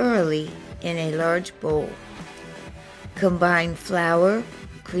thoroughly in a large bowl. Combine flour,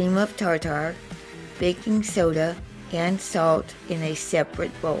 cream of tartar, baking soda, and salt in a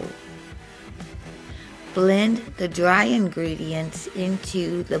separate bowl. Blend the dry ingredients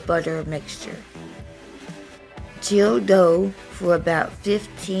into the butter mixture. Chill dough for about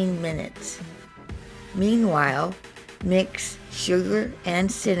 15 minutes. Meanwhile, mix sugar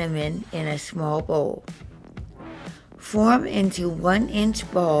and cinnamon in a small bowl. Form into 1-inch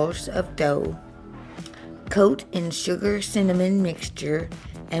balls of dough. Coat in sugar-cinnamon mixture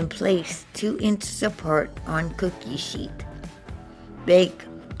and place 2 inches apart on cookie sheet. Bake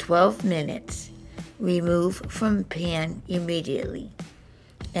 12 minutes. Remove from pan immediately.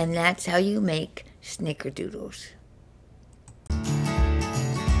 And that's how you make Snickerdoodles.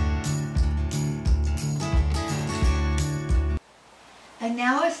 And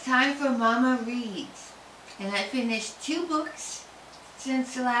now it's time for Mama Reads. And I finished 2 books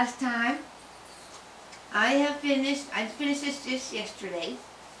since the last time. I finished this just yesterday.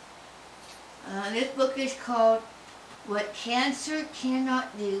 This book is called What Cancer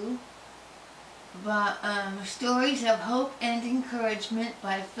Cannot Do, but Stories of Hope and Encouragement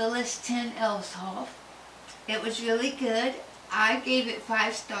by Phyllis Ten Elshoff. It was really good. I gave it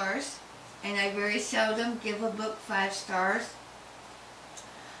 5 stars, and I very seldom give a book 5 stars.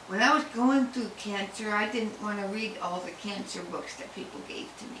 When I was going through cancer, I didn't want to read all the cancer books that people gave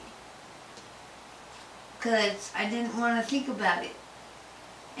to me, because I didn't want to think about it.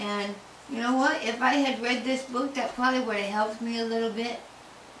 And you know what? If I had read this book, that probably would have helped me a little bit.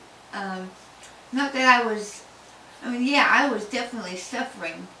 Not that I was, yeah, I was definitely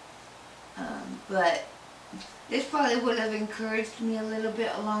suffering, but this probably would have encouraged me a little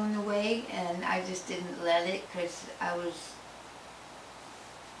bit along the way, and I just didn't let it, because I was,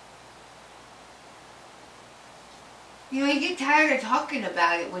 you know, you get tired of talking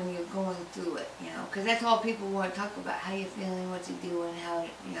about it when you're going through it, you know, because that's all people want to talk about, how you're feeling, what you're doing, how,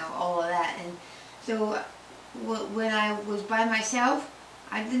 you know, all of that. And so when I was by myself,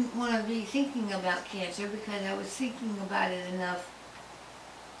 I didn't want to be thinking about cancer, because I was thinking about it enough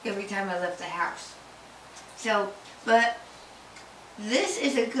every time I left the house. So, but this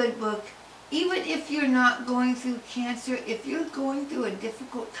is a good book. Even if you're not going through cancer, if you're going through a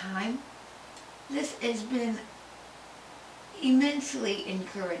difficult time, this has been immensely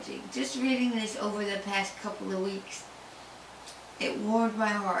encouraging. Just reading this over the past couple of weeks, it warmed my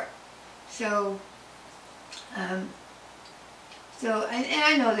heart. So, and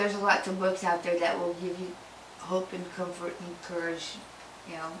I know there's lots of books out there that will give you hope and comfort and courage,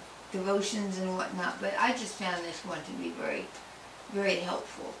 devotions and whatnot, but I just found this one to be very, very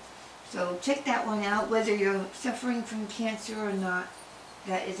helpful. So check that one out, whether you're suffering from cancer or not.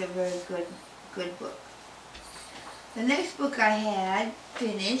 That is a very good book. The next book I had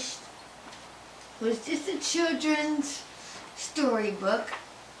finished was just a children's storybook.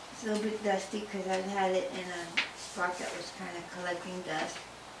 It's a little bit dusty because I've had it in a spot that was kind of collecting dust.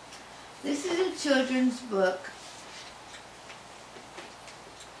 This is a children's book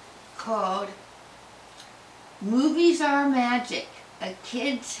called Movies Are Magic, A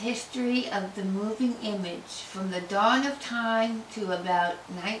Kid's History of the Moving Image from the Dawn of Time to about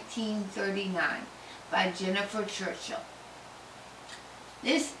 1939 by Jennifer Churchill.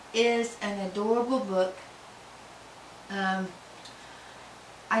 This is an adorable book.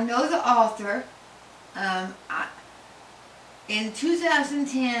 I know the author. In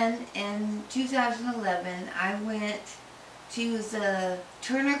 2010 and 2011, I went to the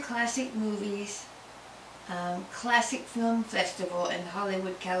Turner Classic Movies Classic Film Festival in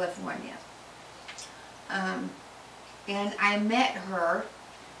Hollywood, California. And I met her,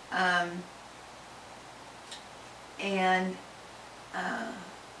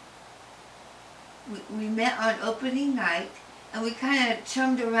 we met on opening night, and we kind of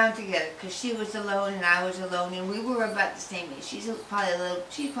chummed around together because she was alone and I was alone, and we were about the same age. She's probably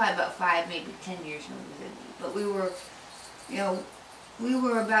about 5, maybe 10 years younger than me. But we were, we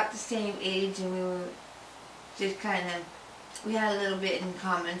were about the same age, and we were just we had a little bit in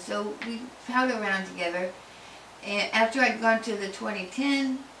common. So we palled around together. And after I'd gone to the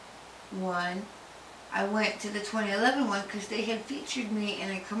 2010 one, I went to the 2011 one because they had featured me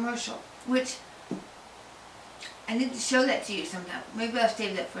in a commercial, which I need to show that to you sometime. Maybe I'll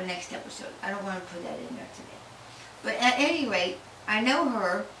save that for next episode. I don't want to put that in there today. But at any rate, I know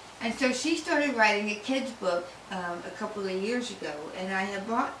her, and so she started writing a kid's book a couple of years ago, and I had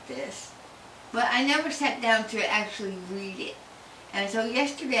bought this, but I never sat down to actually read it. And so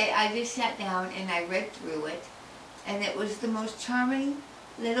yesterday I just sat down and I read through it, and it was the most charming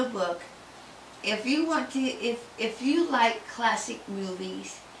little book. If you want to, if you like classic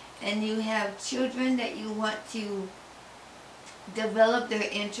movies, and you have children that you want to develop their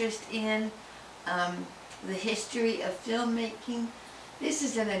interest in the history of filmmaking, this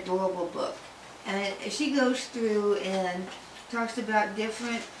is an adorable book. And she goes through and talks about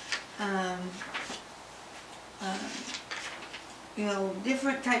different,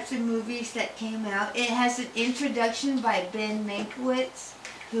 different types of movies that came out. It has an introduction by Ben Mankiewicz,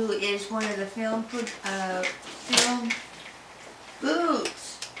 who is one of the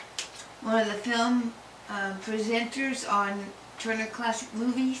one of the film presenters on Turner Classic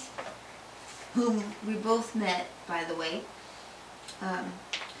Movies, whom we both met, by the way.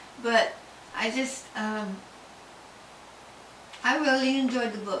 But I just, I really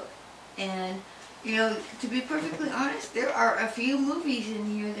enjoyed the book. And, to be perfectly honest, there are a few movies in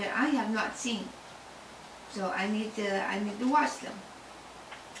here that I have not seen. So I need to watch them.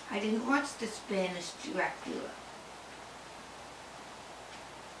 I didn't watch the Spanish Dracula.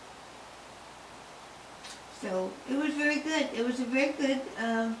 So it was very good. It was a very good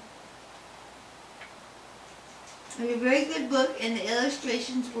book, and the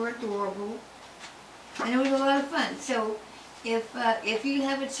illustrations were adorable, and it was a lot of fun. So if you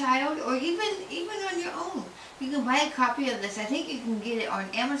have a child, or even on your own, you can buy a copy of this. I think you can get it on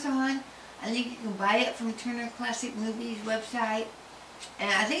Amazon. I think you can buy it from Turner Classic Movies website, and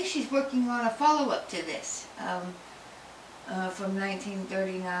I think she's working on a follow-up to this from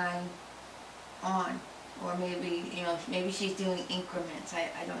 1939 on. Or maybe, maybe she's doing increments.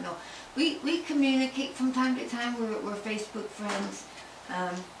 I don't know. We communicate from time to time. We're Facebook friends.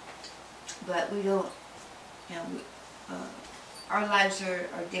 But we don't, our lives are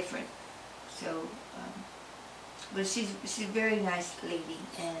different. So, but she's a very nice lady,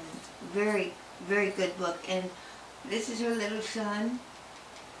 and very, very good book. And this is her little son,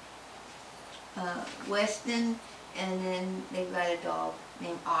 Weston, and then they've got a dog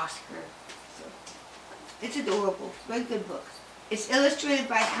named Oscar. So it's adorable. Very good book. It's illustrated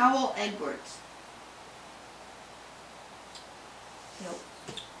by Howell Edwards.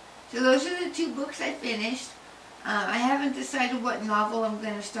 So those are the 2 books I finished. I haven't decided what novel I'm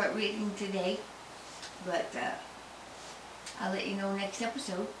going to start reading today, but I'll let you know next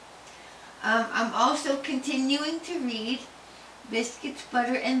episode. I'm also continuing to read Biscuits,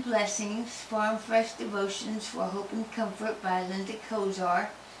 Butter, and Blessings, Farm Fresh Devotions for Hope and Comfort by Linda Kozar.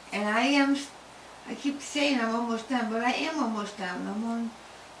 And I keep saying I'm almost done, but I am almost done. I'm on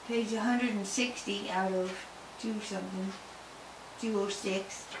page 160 out of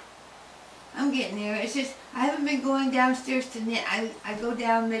 206. I'm getting there. It's just, I haven't been going downstairs to knit. I go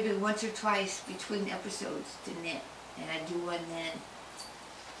down maybe once or twice between episodes to knit, and I do one then.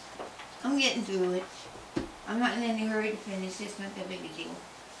 I'm getting through it. I'm not in any hurry to finish. It's not that big a deal.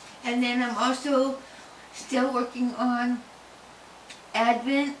 And then I'm also still working on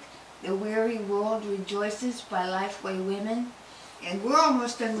Advent, The Weary World Rejoices by Lifeway Women. And we're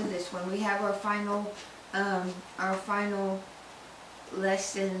almost done with this one. We have our final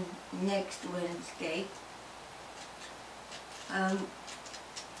lesson next Wednesday.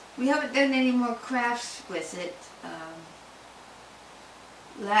 We haven't done any more crafts with it.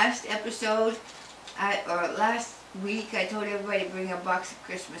 Last episode, last week, I told everybody to bring a box of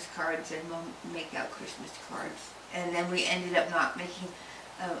Christmas cards and we'll make out Christmas cards. And then we ended up not making,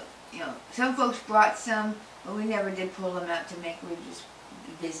 some folks brought some, but we never did pull them out to make. We were just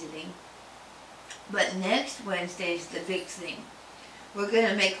visiting. But next Wednesday is the big thing. We're going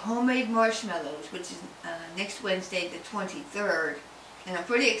to make homemade marshmallows, which is next Wednesday, the 23rd. And I'm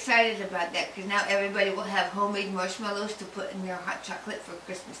pretty excited about that because now everybody will have homemade marshmallows to put in their hot chocolate for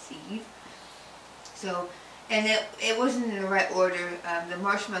Christmas Eve. So, and it wasn't in the right order. The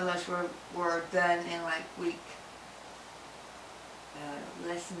marshmallows were done in like week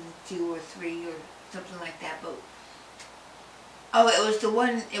lesson 2 or 3 or something like that. But oh, it was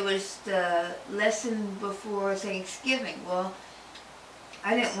the lesson before Thanksgiving. Well,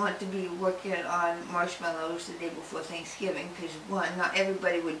 I didn't want to be working on marshmallows the day before Thanksgiving because one, not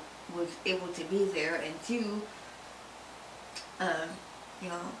everybody was able to be there, and two,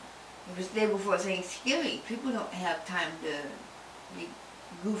 it was the day before Thanksgiving. People don't have time to be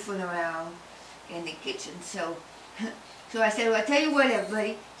goofing around in the kitchen. So I said, well, I tell you what,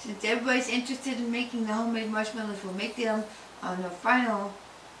 everybody, since everybody's interested in making the homemade marshmallows, we'll make them on the final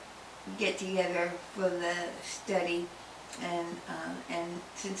get-together for the study. And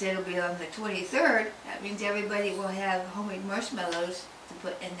since it'll be on the 23rd, that means everybody will have homemade marshmallows to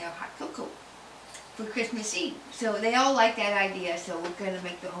put in their hot cocoa for Christmas Eve. So they all like that idea, so we're going to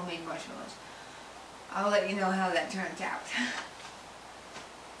make the homemade marshmallows. I'll let you know how that turns out.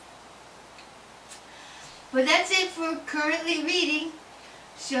 But that's it for currently reading,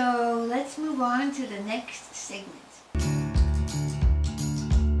 so let's move on to the next segment.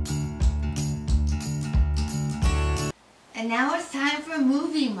 And now it's time for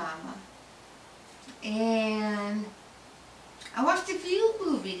Movie Mama. And I watched a few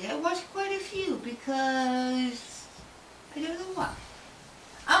movies. I watched quite a few because I don't know why.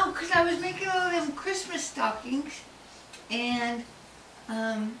 Oh, because I was making all them Christmas stockings, and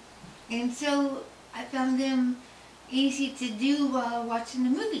so I found them easy to do while watching the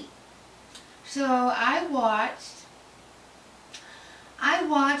movie. So I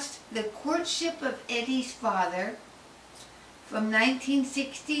watched The Courtship of Eddie's Father from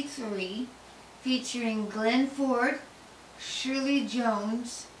 1963, featuring Glenn Ford, Shirley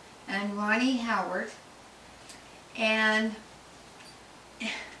Jones, and Ronnie Howard. And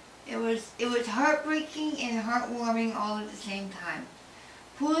it was heartbreaking and heartwarming all at the same time.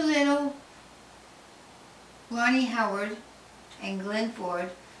 Poor little Ronnie Howard and Glenn Ford,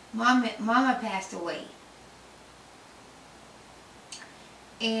 Mama passed away.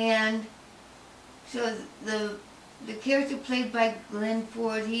 And so the character played by Glenn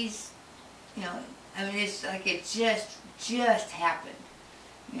Ford, he's, it's like it just happened,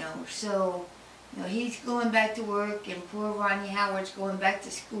 so, he's going back to work, and poor Ronnie Howard's going back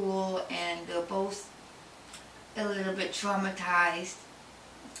to school, and they're both a little bit traumatized.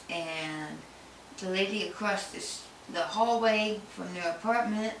 And the lady across the hallway from their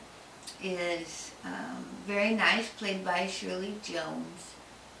apartment is very nice, played by Shirley Jones.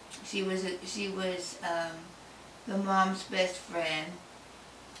 She was the mom's best friend,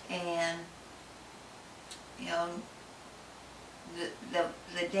 and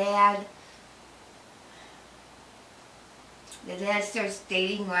the dad starts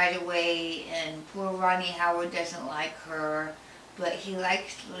dating right away, and poor Ronnie Howard doesn't like her, but he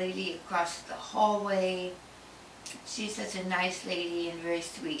likes the lady across the hallway. She's such a nice lady and very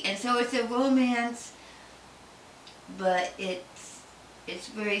sweet, and so it's a romance, but it's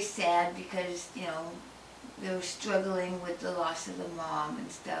very sad because they were struggling with the loss of the mom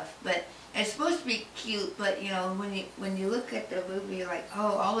and stuff. But it's supposed to be cute, but when you look at the movie, you're like,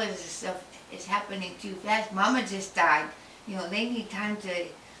 oh, all of this stuff is happening too fast. Mama just died, You know, they need time to,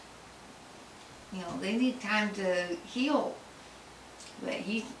 they need time to heal. But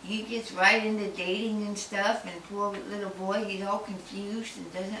he gets right into dating and stuff, and poor little boy, he's all confused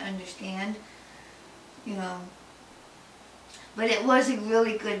and doesn't understand, you know. But it was a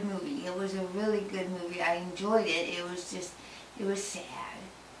really good movie. It was a really good movie. I enjoyed it. It was sad. It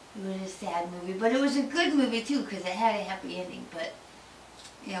was a sad movie. But it was a good movie too, because it had a happy ending. But,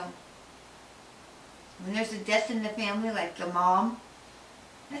 you know, when there's a death in the family, like the mom,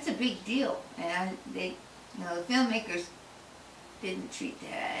 that's a big deal. And the filmmakers didn't treat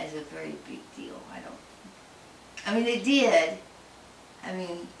that as a very big deal. I mean, they did.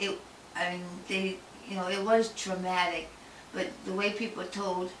 It was traumatic, but the way people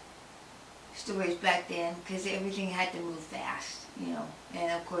told stories back then, because everything had to move fast,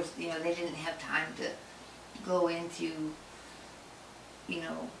 and of course, they didn't have time to go into,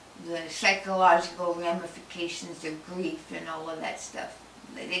 the psychological ramifications of grief and all of that stuff.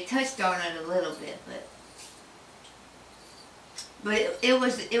 They touched on it a little bit, but it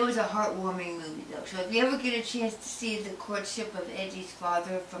was a heartwarming movie though. So if you ever get a chance to see The Courtship of Eddie's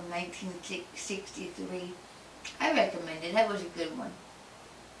Father from 1963, I recommend it. That was a good one.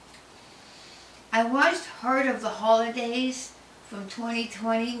 I watched Heart of the Holidays from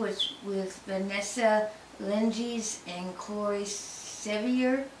 2020 with Vanessa Lenges and Corey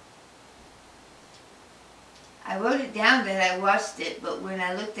Sevier. I wrote it down that I watched it, but when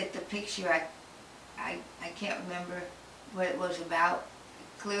I looked at the picture, I can't remember what it was about.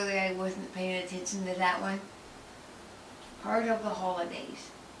 Clearly I wasn't paying attention to that one. Heart of the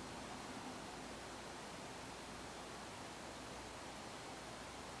Holidays.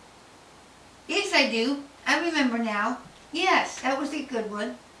 Yes, I do. I remember now. Yes, that was a good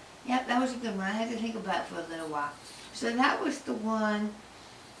one. Yep, that was a good one. I had to think about it for a little while. So that was the one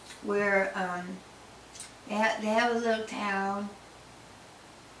where they have a little town,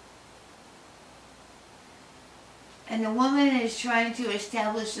 and the woman is trying to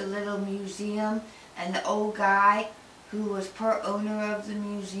establish a little museum, and the old guy who was part owner of the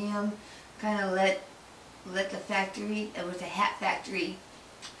museum kind of let the factory, it was a hat factory,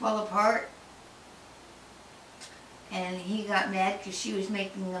 fall apart. And he got mad because she was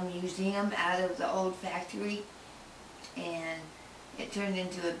making a museum out of the old factory, and it turned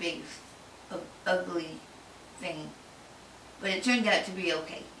into a big, ugly thing. But it turned out to be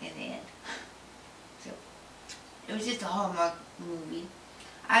okay in the end. So, it was just a Hallmark movie.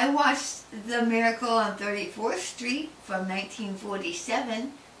 I watched The Miracle on 34th Street from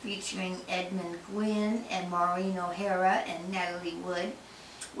 1947, featuring Edmund Gwynn and Maureen O'Hara and Natalie Wood,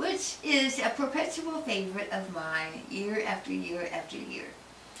 which is a perpetual favorite of mine year after year after year.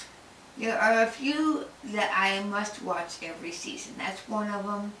 There are a few that I must watch every season. That's one of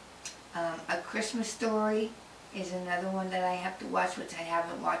them. A Christmas Story is another one that I have to watch, which I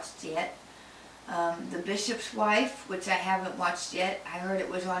haven't watched yet. The Bishop's Wife, which I haven't watched yet. I heard it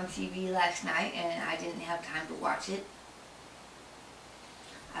was on TV last night and I didn't have time to watch it.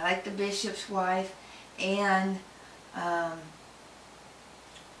 I like The Bishop's Wife, and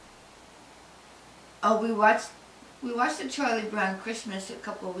we watched a Charlie Brown Christmas a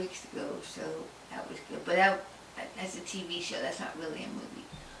couple of weeks ago, so that was good. But that's a TV show. That's not really a movie.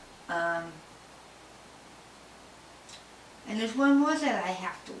 And there's one more that I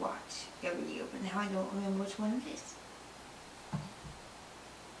have to watch every year, but now I don't remember which one it is.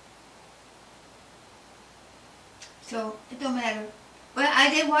 So it don't matter. But I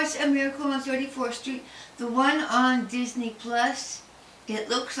did watch A Miracle on 34th Street. The one on Disney Plus, it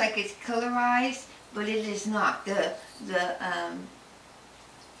looks like it's colorized, but it is not. The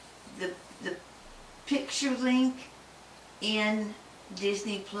picture link in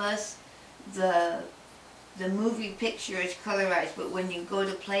Disney Plus, the movie picture is colorized, but when you go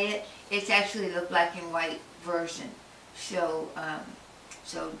to play it, it's actually the black and white version. So,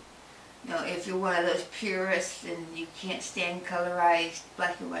 if you're one of those purists and you can't stand colorized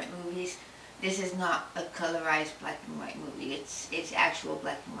black and white movies, this is not a colorized black and white movie. It's actual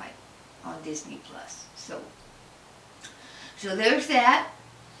black and white on Disney Plus. So there's that.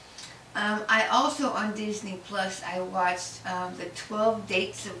 I also, on Disney Plus, I watched the 12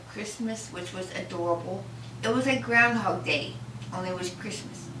 Dates of Christmas, which was adorable. It was like Groundhog Day, only it was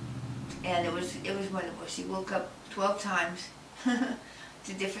Christmas, and it was wonderful. She woke up 12 times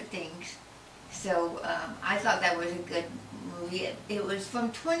to different things. So I thought that was a good movie. It was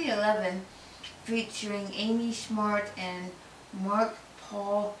from 2011, featuring Amy Smart and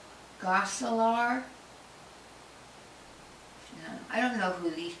Mark-Paul Gosselaar. I don't know who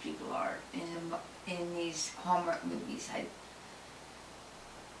these people are in these Hallmark movies.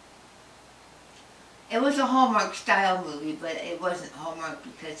 It was a Hallmark style movie, but it wasn't Hallmark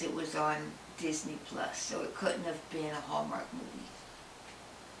because it was on Disney Plus, so it couldn't have been a Hallmark movie.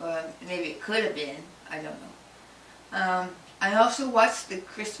 Or maybe it could have been, I don't know. I also watched The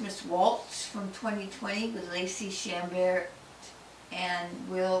Christmas Waltz from 2020 with Lacey Chambert and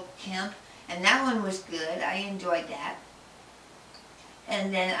Will Kemp, and that one was good. I enjoyed that.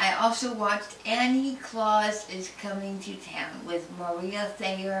 And then I also watched Annie Claus is Coming to Town with Maria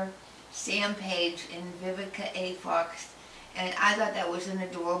Thayer, Sam Page, and Vivica A. Fox, and I thought that was an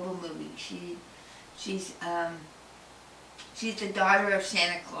adorable movie. She's the daughter of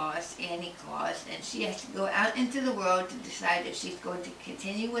Santa Claus, Annie Claus, and she has to go out into the world to decide if she's going to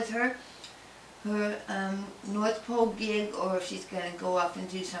continue with her North Pole gig or if she's going to go off and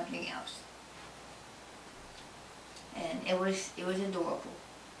do something else. And it was adorable.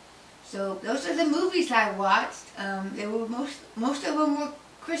 So those are the movies I watched. They were most of them were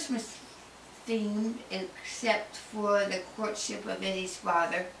Christmas themed, except for The Courtship of Eddie's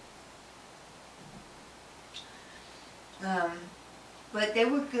Father. But they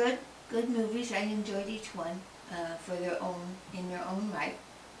were good movies. I enjoyed each one in their own right.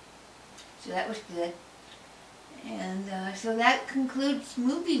 So that was good. And so that concludes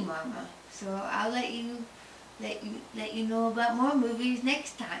Movie Mama. So I'll let you know about more movies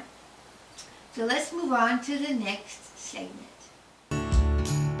next time. So let's move on to the next segment.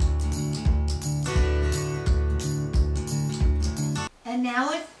 And now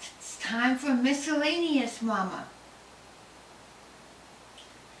it's time for Miscellaneous Mama.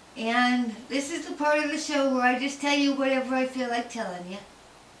 And this is the part of the show where I just tell you whatever I feel like telling you.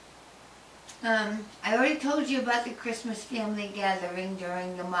 I already told you about the Christmas family gathering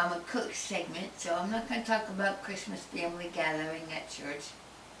during the Mama Cooks segment, so I'm not going to talk about Christmas family gathering at church.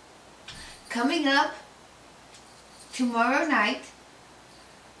 Coming up tomorrow night,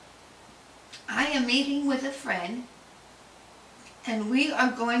 I am meeting with a friend, and we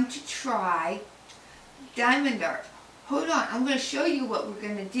are going to try diamond art. Hold on, I'm going to show you what we're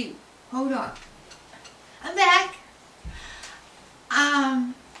going to do. Hold on. I'm back.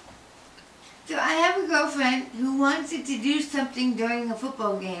 So I have a girlfriend who wanted to do something during a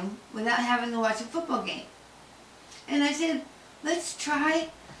football game without having to watch a football game. And I said, let's try.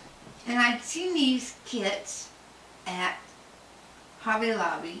 And I'd seen these kits at Hobby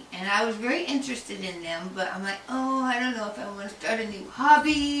Lobby, and I was very interested in them, but I'm like, oh, I don't know if I want to start a new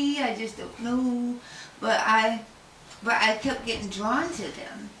hobby. I just don't know. But I kept getting drawn to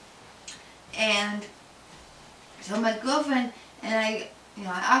them. And so my girlfriend and I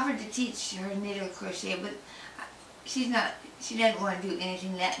offered to teach her knit or crochet, but she didn't want to do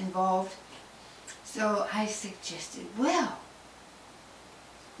anything that involved. So I suggested, well,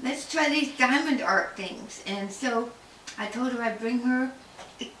 let's try these diamond art things. And so I told her I'd bring her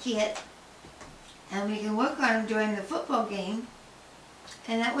a kit and we can work on them during the football game.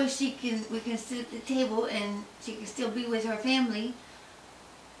 And that way we can sit at the table and she can still be with her family,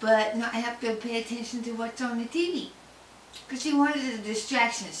 but not have to pay attention to what's on the TV. Because she wanted a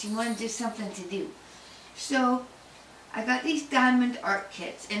distraction. She wanted just something to do. So I got these diamond art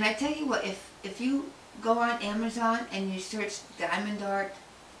kits. And I tell you what, if you go on Amazon and you search diamond art,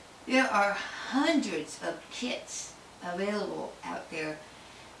 there are hundreds of kits available out there.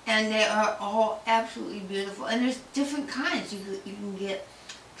 And they are all absolutely beautiful. And there's different kinds. You can get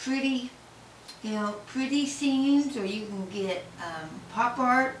pretty, pretty scenes, or you can get pop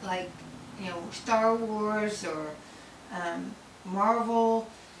art like, Star Wars or Marvel,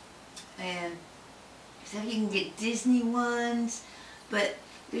 and so you can get Disney ones. But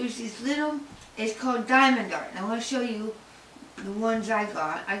there's these little, it's called diamond art. And I want to show you the ones I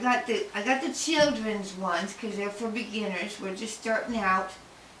got. I got the children's ones because they're for beginners. We're just starting out.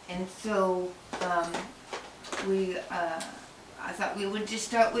 And so I thought we would just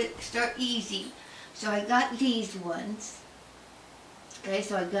start easy. So I got these ones. Okay,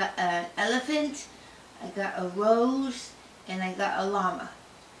 so I got an elephant, I got a rose, and I got a llama.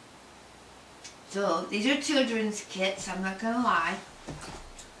 So these are children's kits, I'm not going to lie.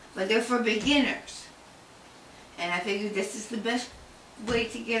 But they're for beginners. And I figured this is the best way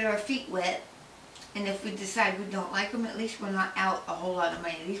to get our feet wet. And if we decide we don't like them, at least we're not out a whole lot of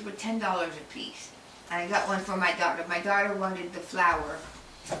money. These were $10 a piece. And I got one for my daughter. My daughter wanted the flower.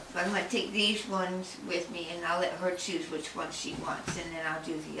 But I'm going to take these ones with me and I'll let her choose which one she wants. And then I'll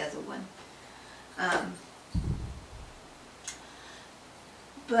do the other one.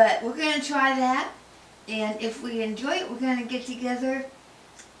 But we're going to try that. And if we enjoy it, we're going to get together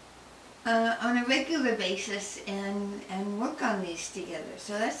on a regular basis and work on these together.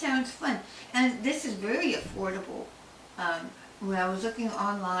 So that sounds fun. And this is very affordable. When I was looking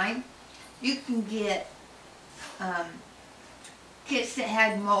online, you can get kits that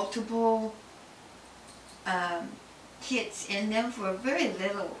had multiple kits in them for a very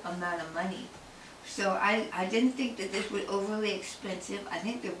little amount of money. So I didn't think that this was overly expensive. I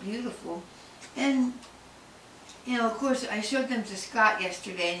think they're beautiful. And, you know, of course, I showed them to Scott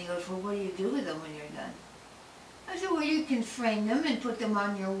yesterday, and he goes, well, what do you do with them when you're done? I said, well, you can frame them and put them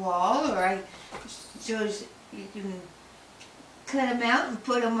on your wall, or I shows you can cut them out and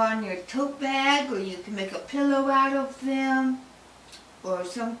put them on your tote bag, or you can make a pillow out of them, or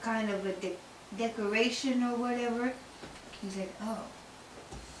some kind of a decoration or whatever. He said, oh.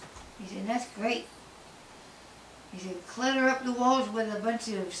 He said, that's great. He said, clutter up the walls with a bunch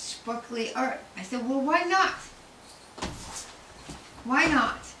of sparkly art. I said, well, why not? Why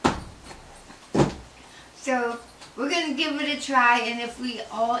not? So, we're going to give it a try, and if we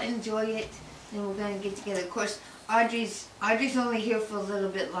all enjoy it, then we're going to get together. Of course, Audrey's only here for a little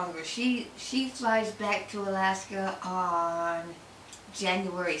bit longer. She flies back to Alaska on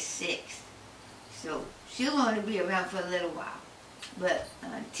January 6th. So, she'll only be around for a little while. But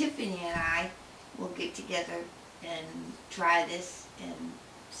Tiffany and I will get together and try this and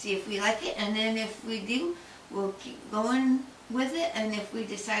see if we like it. And then if we do, we'll keep going with it. And if we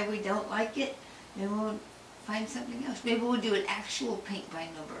decide we don't like it, then we'll find something else. Maybe we'll do an actual paint by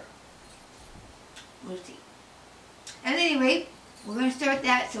number. We'll see. At any rate, we're going to start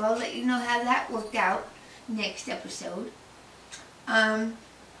that, so I'll let you know how that worked out next episode.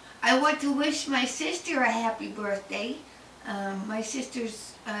 I want to wish my sister a happy birthday. My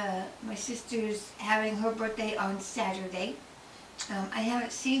sister's having her birthday on Saturday. I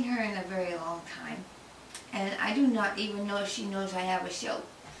haven't seen her in a very long time, and I do not even know if she knows I have a show.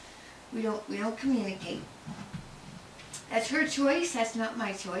 We don't communicate. That's her choice. That's not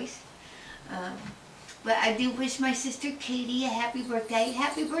my choice. But I do wish my sister Katie a happy birthday.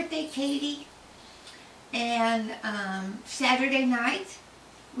 Happy birthday, Katie! And Saturday night,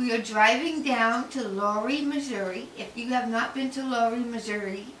 we are driving down to Laurie, Missouri. If you have not been to Laurie,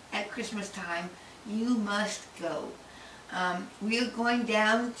 Missouri at Christmas time, you must go. We are going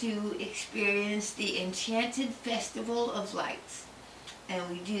down to experience the Enchanted Festival of Lights. And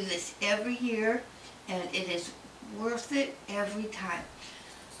we do this every year, and it is worth it every time.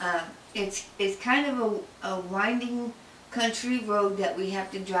 It's kind of a winding country road that we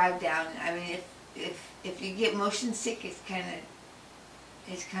have to drive down. I mean, if you get motion sick, it's kind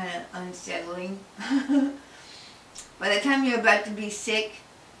of unsettling. By the time you're about to be sick,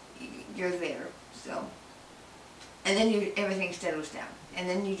 you're there. So, and then everything settles down, and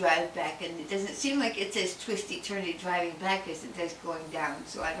then you drive back, and it doesn't seem like it's as twisty-turny driving back as it does going down.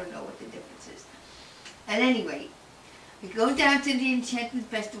 So I don't know what the difference is. At any rate, we go down to the Enchanted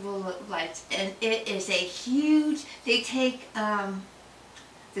Festival of Lights, and it is a huge. They take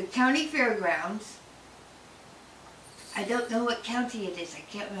the county fairgrounds. I don't know what county it is, I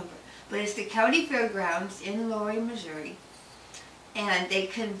can't remember. But it's the county fairgrounds in Laurie, Missouri. And they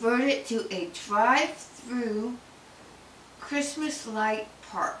convert it to a drive-through Christmas light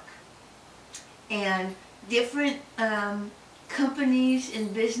park. And different companies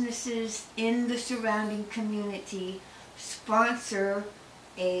and businesses in the surrounding community sponsor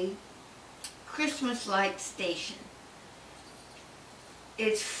a Christmas light station.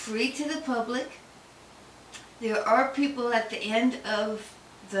 It's free to the public. There are people at the end of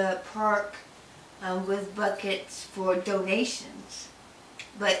the park with buckets for donations,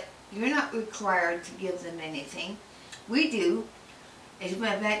 but you're not required to give them anything. We do. As a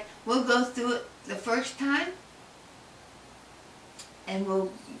matter of fact, we'll go through it the first time, and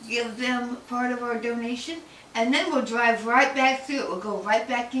we'll give them part of our donation, and then we'll drive right back through it. We'll go right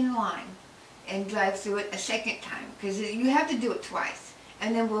back in line and drive through it a second time, because you have to do it twice,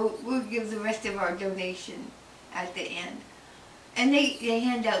 and then we'll give the rest of our donation at the end. And they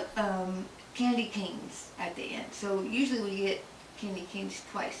hand out candy canes at the end. So usually we get candy canes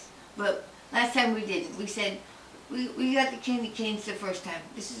twice. But last time we didn't. We said, we got the candy canes the first time.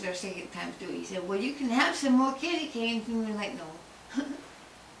 This is our second time through. He said, well, you can have some more candy canes. And we were like, no.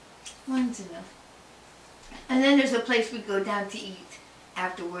 One's enough. And then there's a place we go down to eat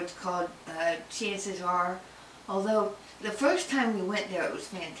afterwards called Chances Are. Although the first time we went there, it was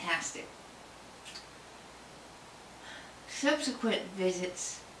fantastic. Subsequent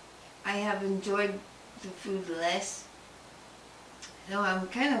visits, I have enjoyed the food less, so I'm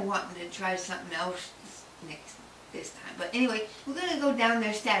kind of wanting to try something else this time. But anyway, we're going to go down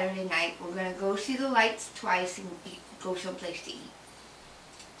there Saturday night. We're going to go see the lights twice and go someplace to eat.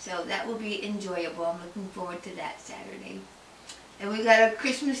 So that will be enjoyable. I'm looking forward to that Saturday. And we got a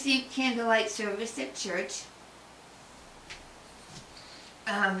Christmas Eve candlelight service at church.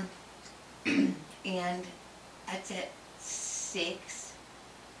 and that's at 6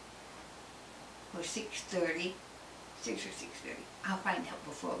 or 6:30. 6 or 6:30. I'll find out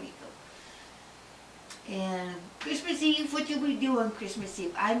before we go. And Christmas Eve, what do we do on Christmas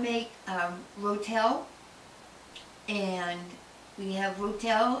Eve? I make rotel, and we have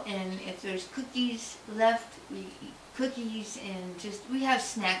rotel, and if there's cookies left, we eat cookies, and we have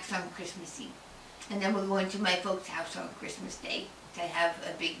snacks on Christmas Eve. And then we're going to my folks' house on Christmas Day to have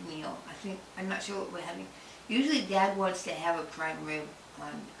a big meal. I'm not sure what we're having. Usually Dad wants to have a prime rib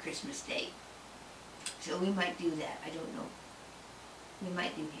on Christmas Day. So we might do that. I don't know. We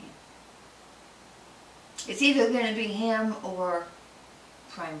might do ham. It's either going to be ham or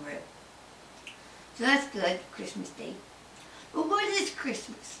prime rib. So that's good, Christmas Day. But what is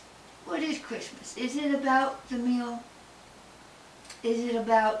Christmas? What is Christmas? Is it about the meal? Is it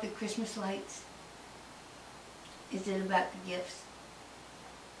about the Christmas lights? Is it about the gifts?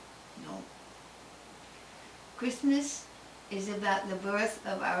 No. Christmas is about the birth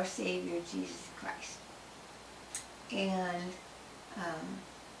of our Savior, Jesus Christ. And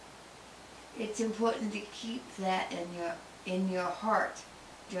it's important to keep that in your heart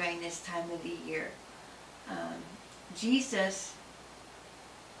during this time of the year. Jesus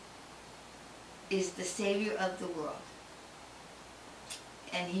is the Savior of the world,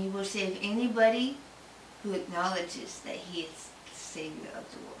 and He will save anybody who acknowledges that He is the Savior of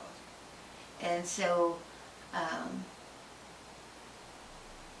the world. And so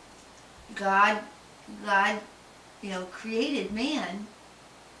God, created man.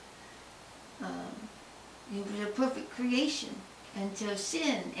 He was a perfect creation until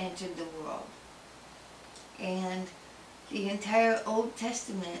sin entered the world. And the entire Old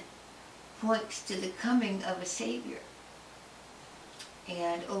Testament points to the coming of a Savior.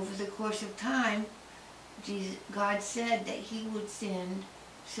 And over the course of time, God said that He would send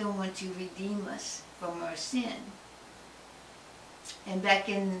someone to redeem us from our sin. And back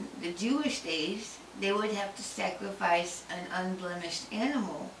in the Jewish days, they would have to sacrifice an unblemished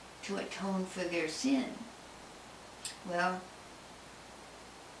animal to atone for their sin. Well,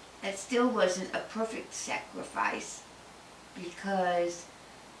 that still wasn't a perfect sacrifice, because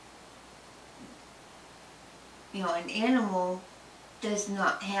an animal does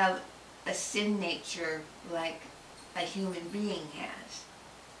not have a sin nature like a human being has.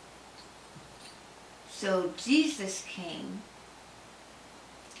 So Jesus came,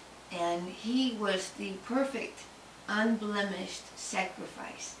 and He was the perfect, unblemished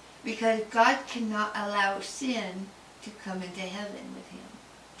sacrifice, because God cannot allow sin to come into heaven with Him.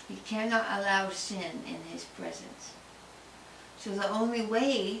 He cannot allow sin in His presence. So the only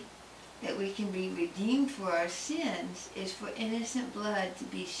way that we can be redeemed for our sins is for innocent blood to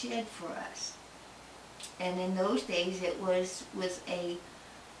be shed for us. And in those days it was with an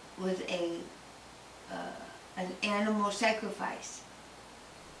animal sacrifice.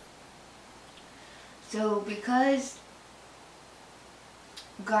 So because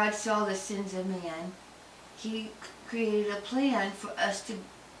God saw the sins of man, He created a plan for us to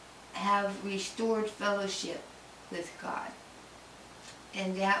have restored fellowship with God.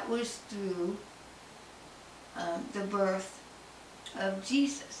 And that was through the birth of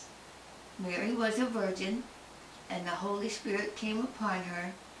Jesus. Mary was a virgin, and the Holy Spirit came upon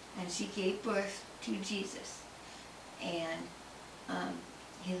her, and she gave birth to Jesus. And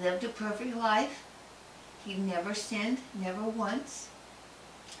He lived a perfect life. He never sinned, never once.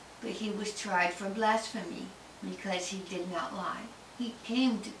 But He was tried for blasphemy because He did not lie. He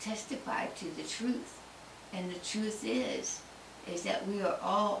came to testify to the truth. And the truth is that we are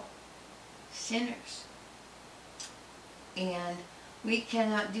all sinners. And we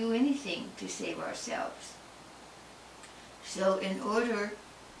cannot do anything to save ourselves. So in order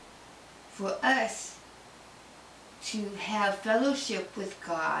for us to have fellowship with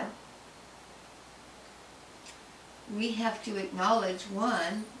God, we have to acknowledge,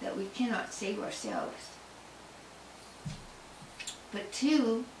 one, that we cannot save ourselves. But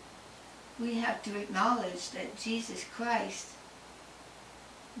two, we have to acknowledge that Jesus Christ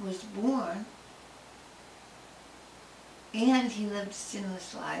was born, and He lived a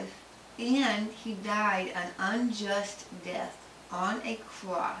sinless life, and He died an unjust death on a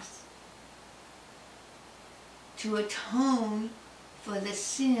cross to atone for the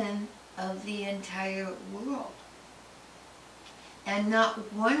sin of the entire world. And not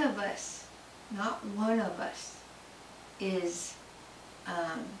one of us is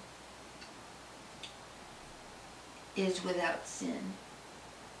without sin.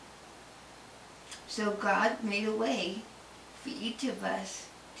 So God made a way for each of us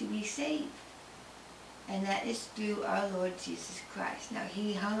to be saved. and that is through our Lord Jesus Christ. Now,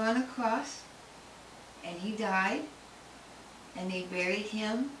 he hung on a cross, and he died, and they buried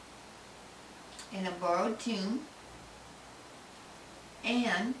him in a borrowed tomb,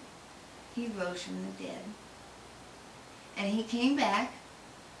 and he rose from the dead. And he came back,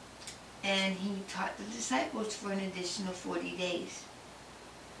 and he taught the disciples for an additional 40 days.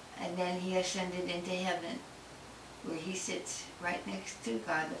 And then he ascended into heaven, where he sits right next to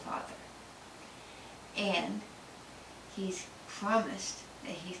God the Father. And he's promised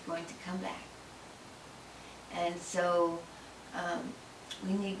that he's going to come back. And so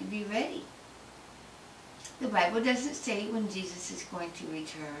we need to be ready. The Bible doesn't say when Jesus is going to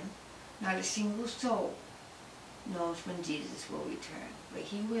return. Not a single soul knows when Jesus will return, but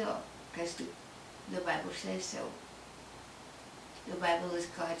he will, because the Bible says so. The Bible is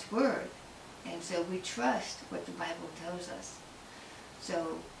God's Word, and so we trust what the Bible tells us.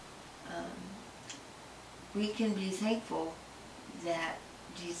 So we can be thankful that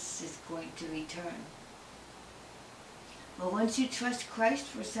Jesus is going to return. But once you trust Christ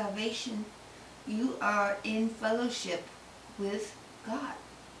for salvation, you are in fellowship with God.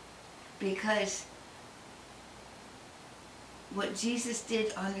 Because what Jesus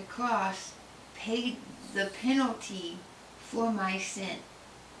did on the cross paid the penalty for my sin.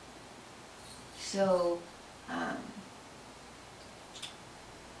 So,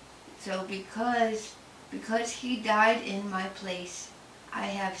 because he died in my place, I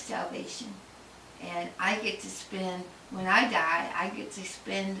have salvation. And I get to spend, when I die, I get to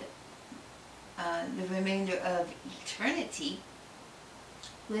spend the remainder of eternity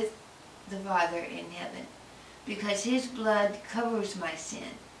with the Father in heaven, because his blood covers my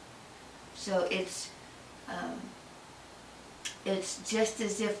sin. So it's just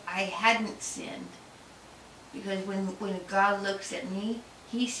as if I hadn't sinned, because when God looks at me,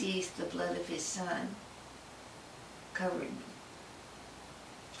 he sees the blood of his Son covered me.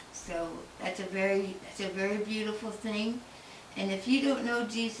 So that's a very beautiful thing. And if you don't know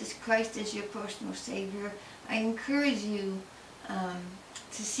Jesus Christ as your personal Savior, I encourage you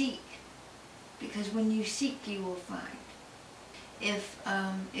to seek, because when you seek, you will find.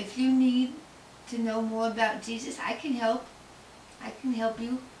 If you need to know more about Jesus, I can help. I can help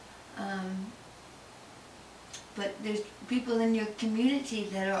you. But there's people in your community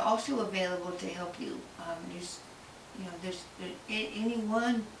that are also available to help you. There's any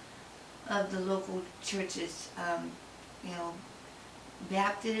one of the local churches.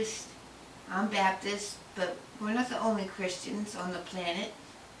 Baptist. I'm Baptist, but we're not the only Christians on the planet.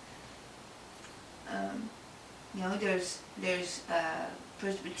 There's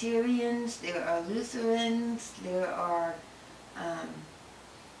Presbyterians, there are Lutherans, there are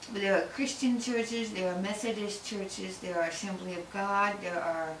Christian churches, there are Methodist churches, there are Assembly of God, there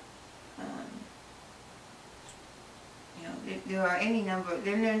are there are any number.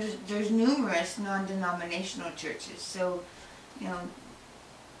 There's numerous non-denominational churches. So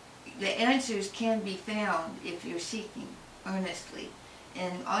the answers can be found if you're seeking earnestly.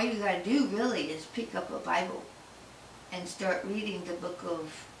 And all you got to do really is pick up a Bible and start reading the book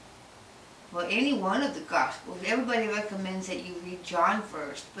of, well, any one of the Gospels. Everybody recommends that you read John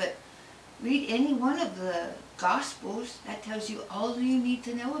first, but read any one of the Gospels. That tells you all you need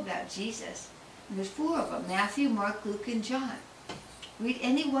to know about Jesus. And there's 4 of them: Matthew, Mark, Luke, and John. Read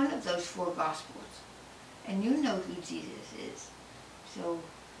any one of those 4 Gospels, and you know who Jesus is. So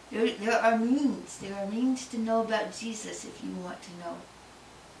there are means. There are means to know about Jesus if you want to know.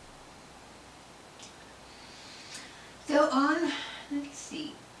 So let's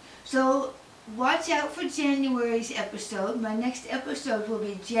see. So watch out for January's episode. My next episode will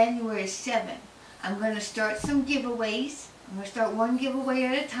be January 7th. I'm going to start some giveaways. I'm going to start one giveaway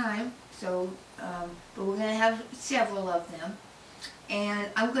at a time. So, but we're going to have several of them. And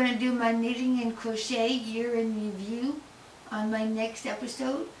I'm going to do my knitting and crochet year in review on my next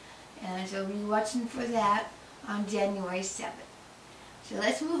episode. And so be watching for that on January 7th. So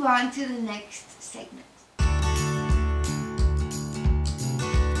let's move on to the next segment.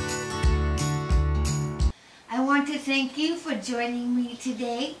 I want to thank you for joining me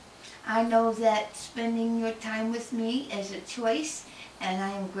today. I know that spending your time with me is a choice, and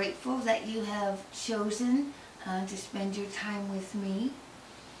I am grateful that you have chosen to spend your time with me.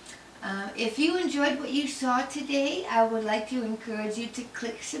 If you enjoyed what you saw today, I would like to encourage you to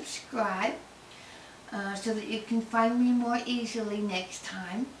click subscribe so that you can find me more easily next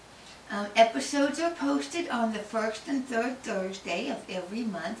time. Episodes are posted on the 1st and 3rd Thursday of every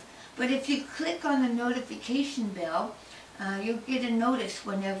month, but if you click on the notification bell, you'll get a notice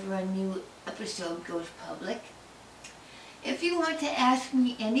whenever a new episode goes public. If you want to ask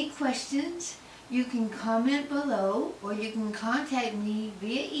me any questions, You can comment below, or you can contact me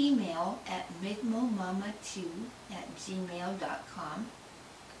via email at midmomama2@gmail.com.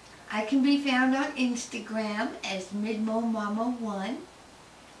 I can be found on Instagram as MidMOMama1.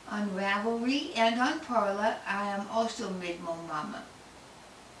 On Ravelry and on Parler, I am also MidMOMama.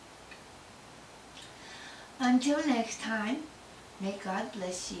 Until next time, may God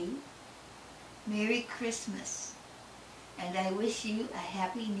bless you. Merry Christmas. And I wish you a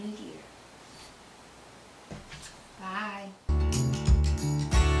Happy New Year. Bye.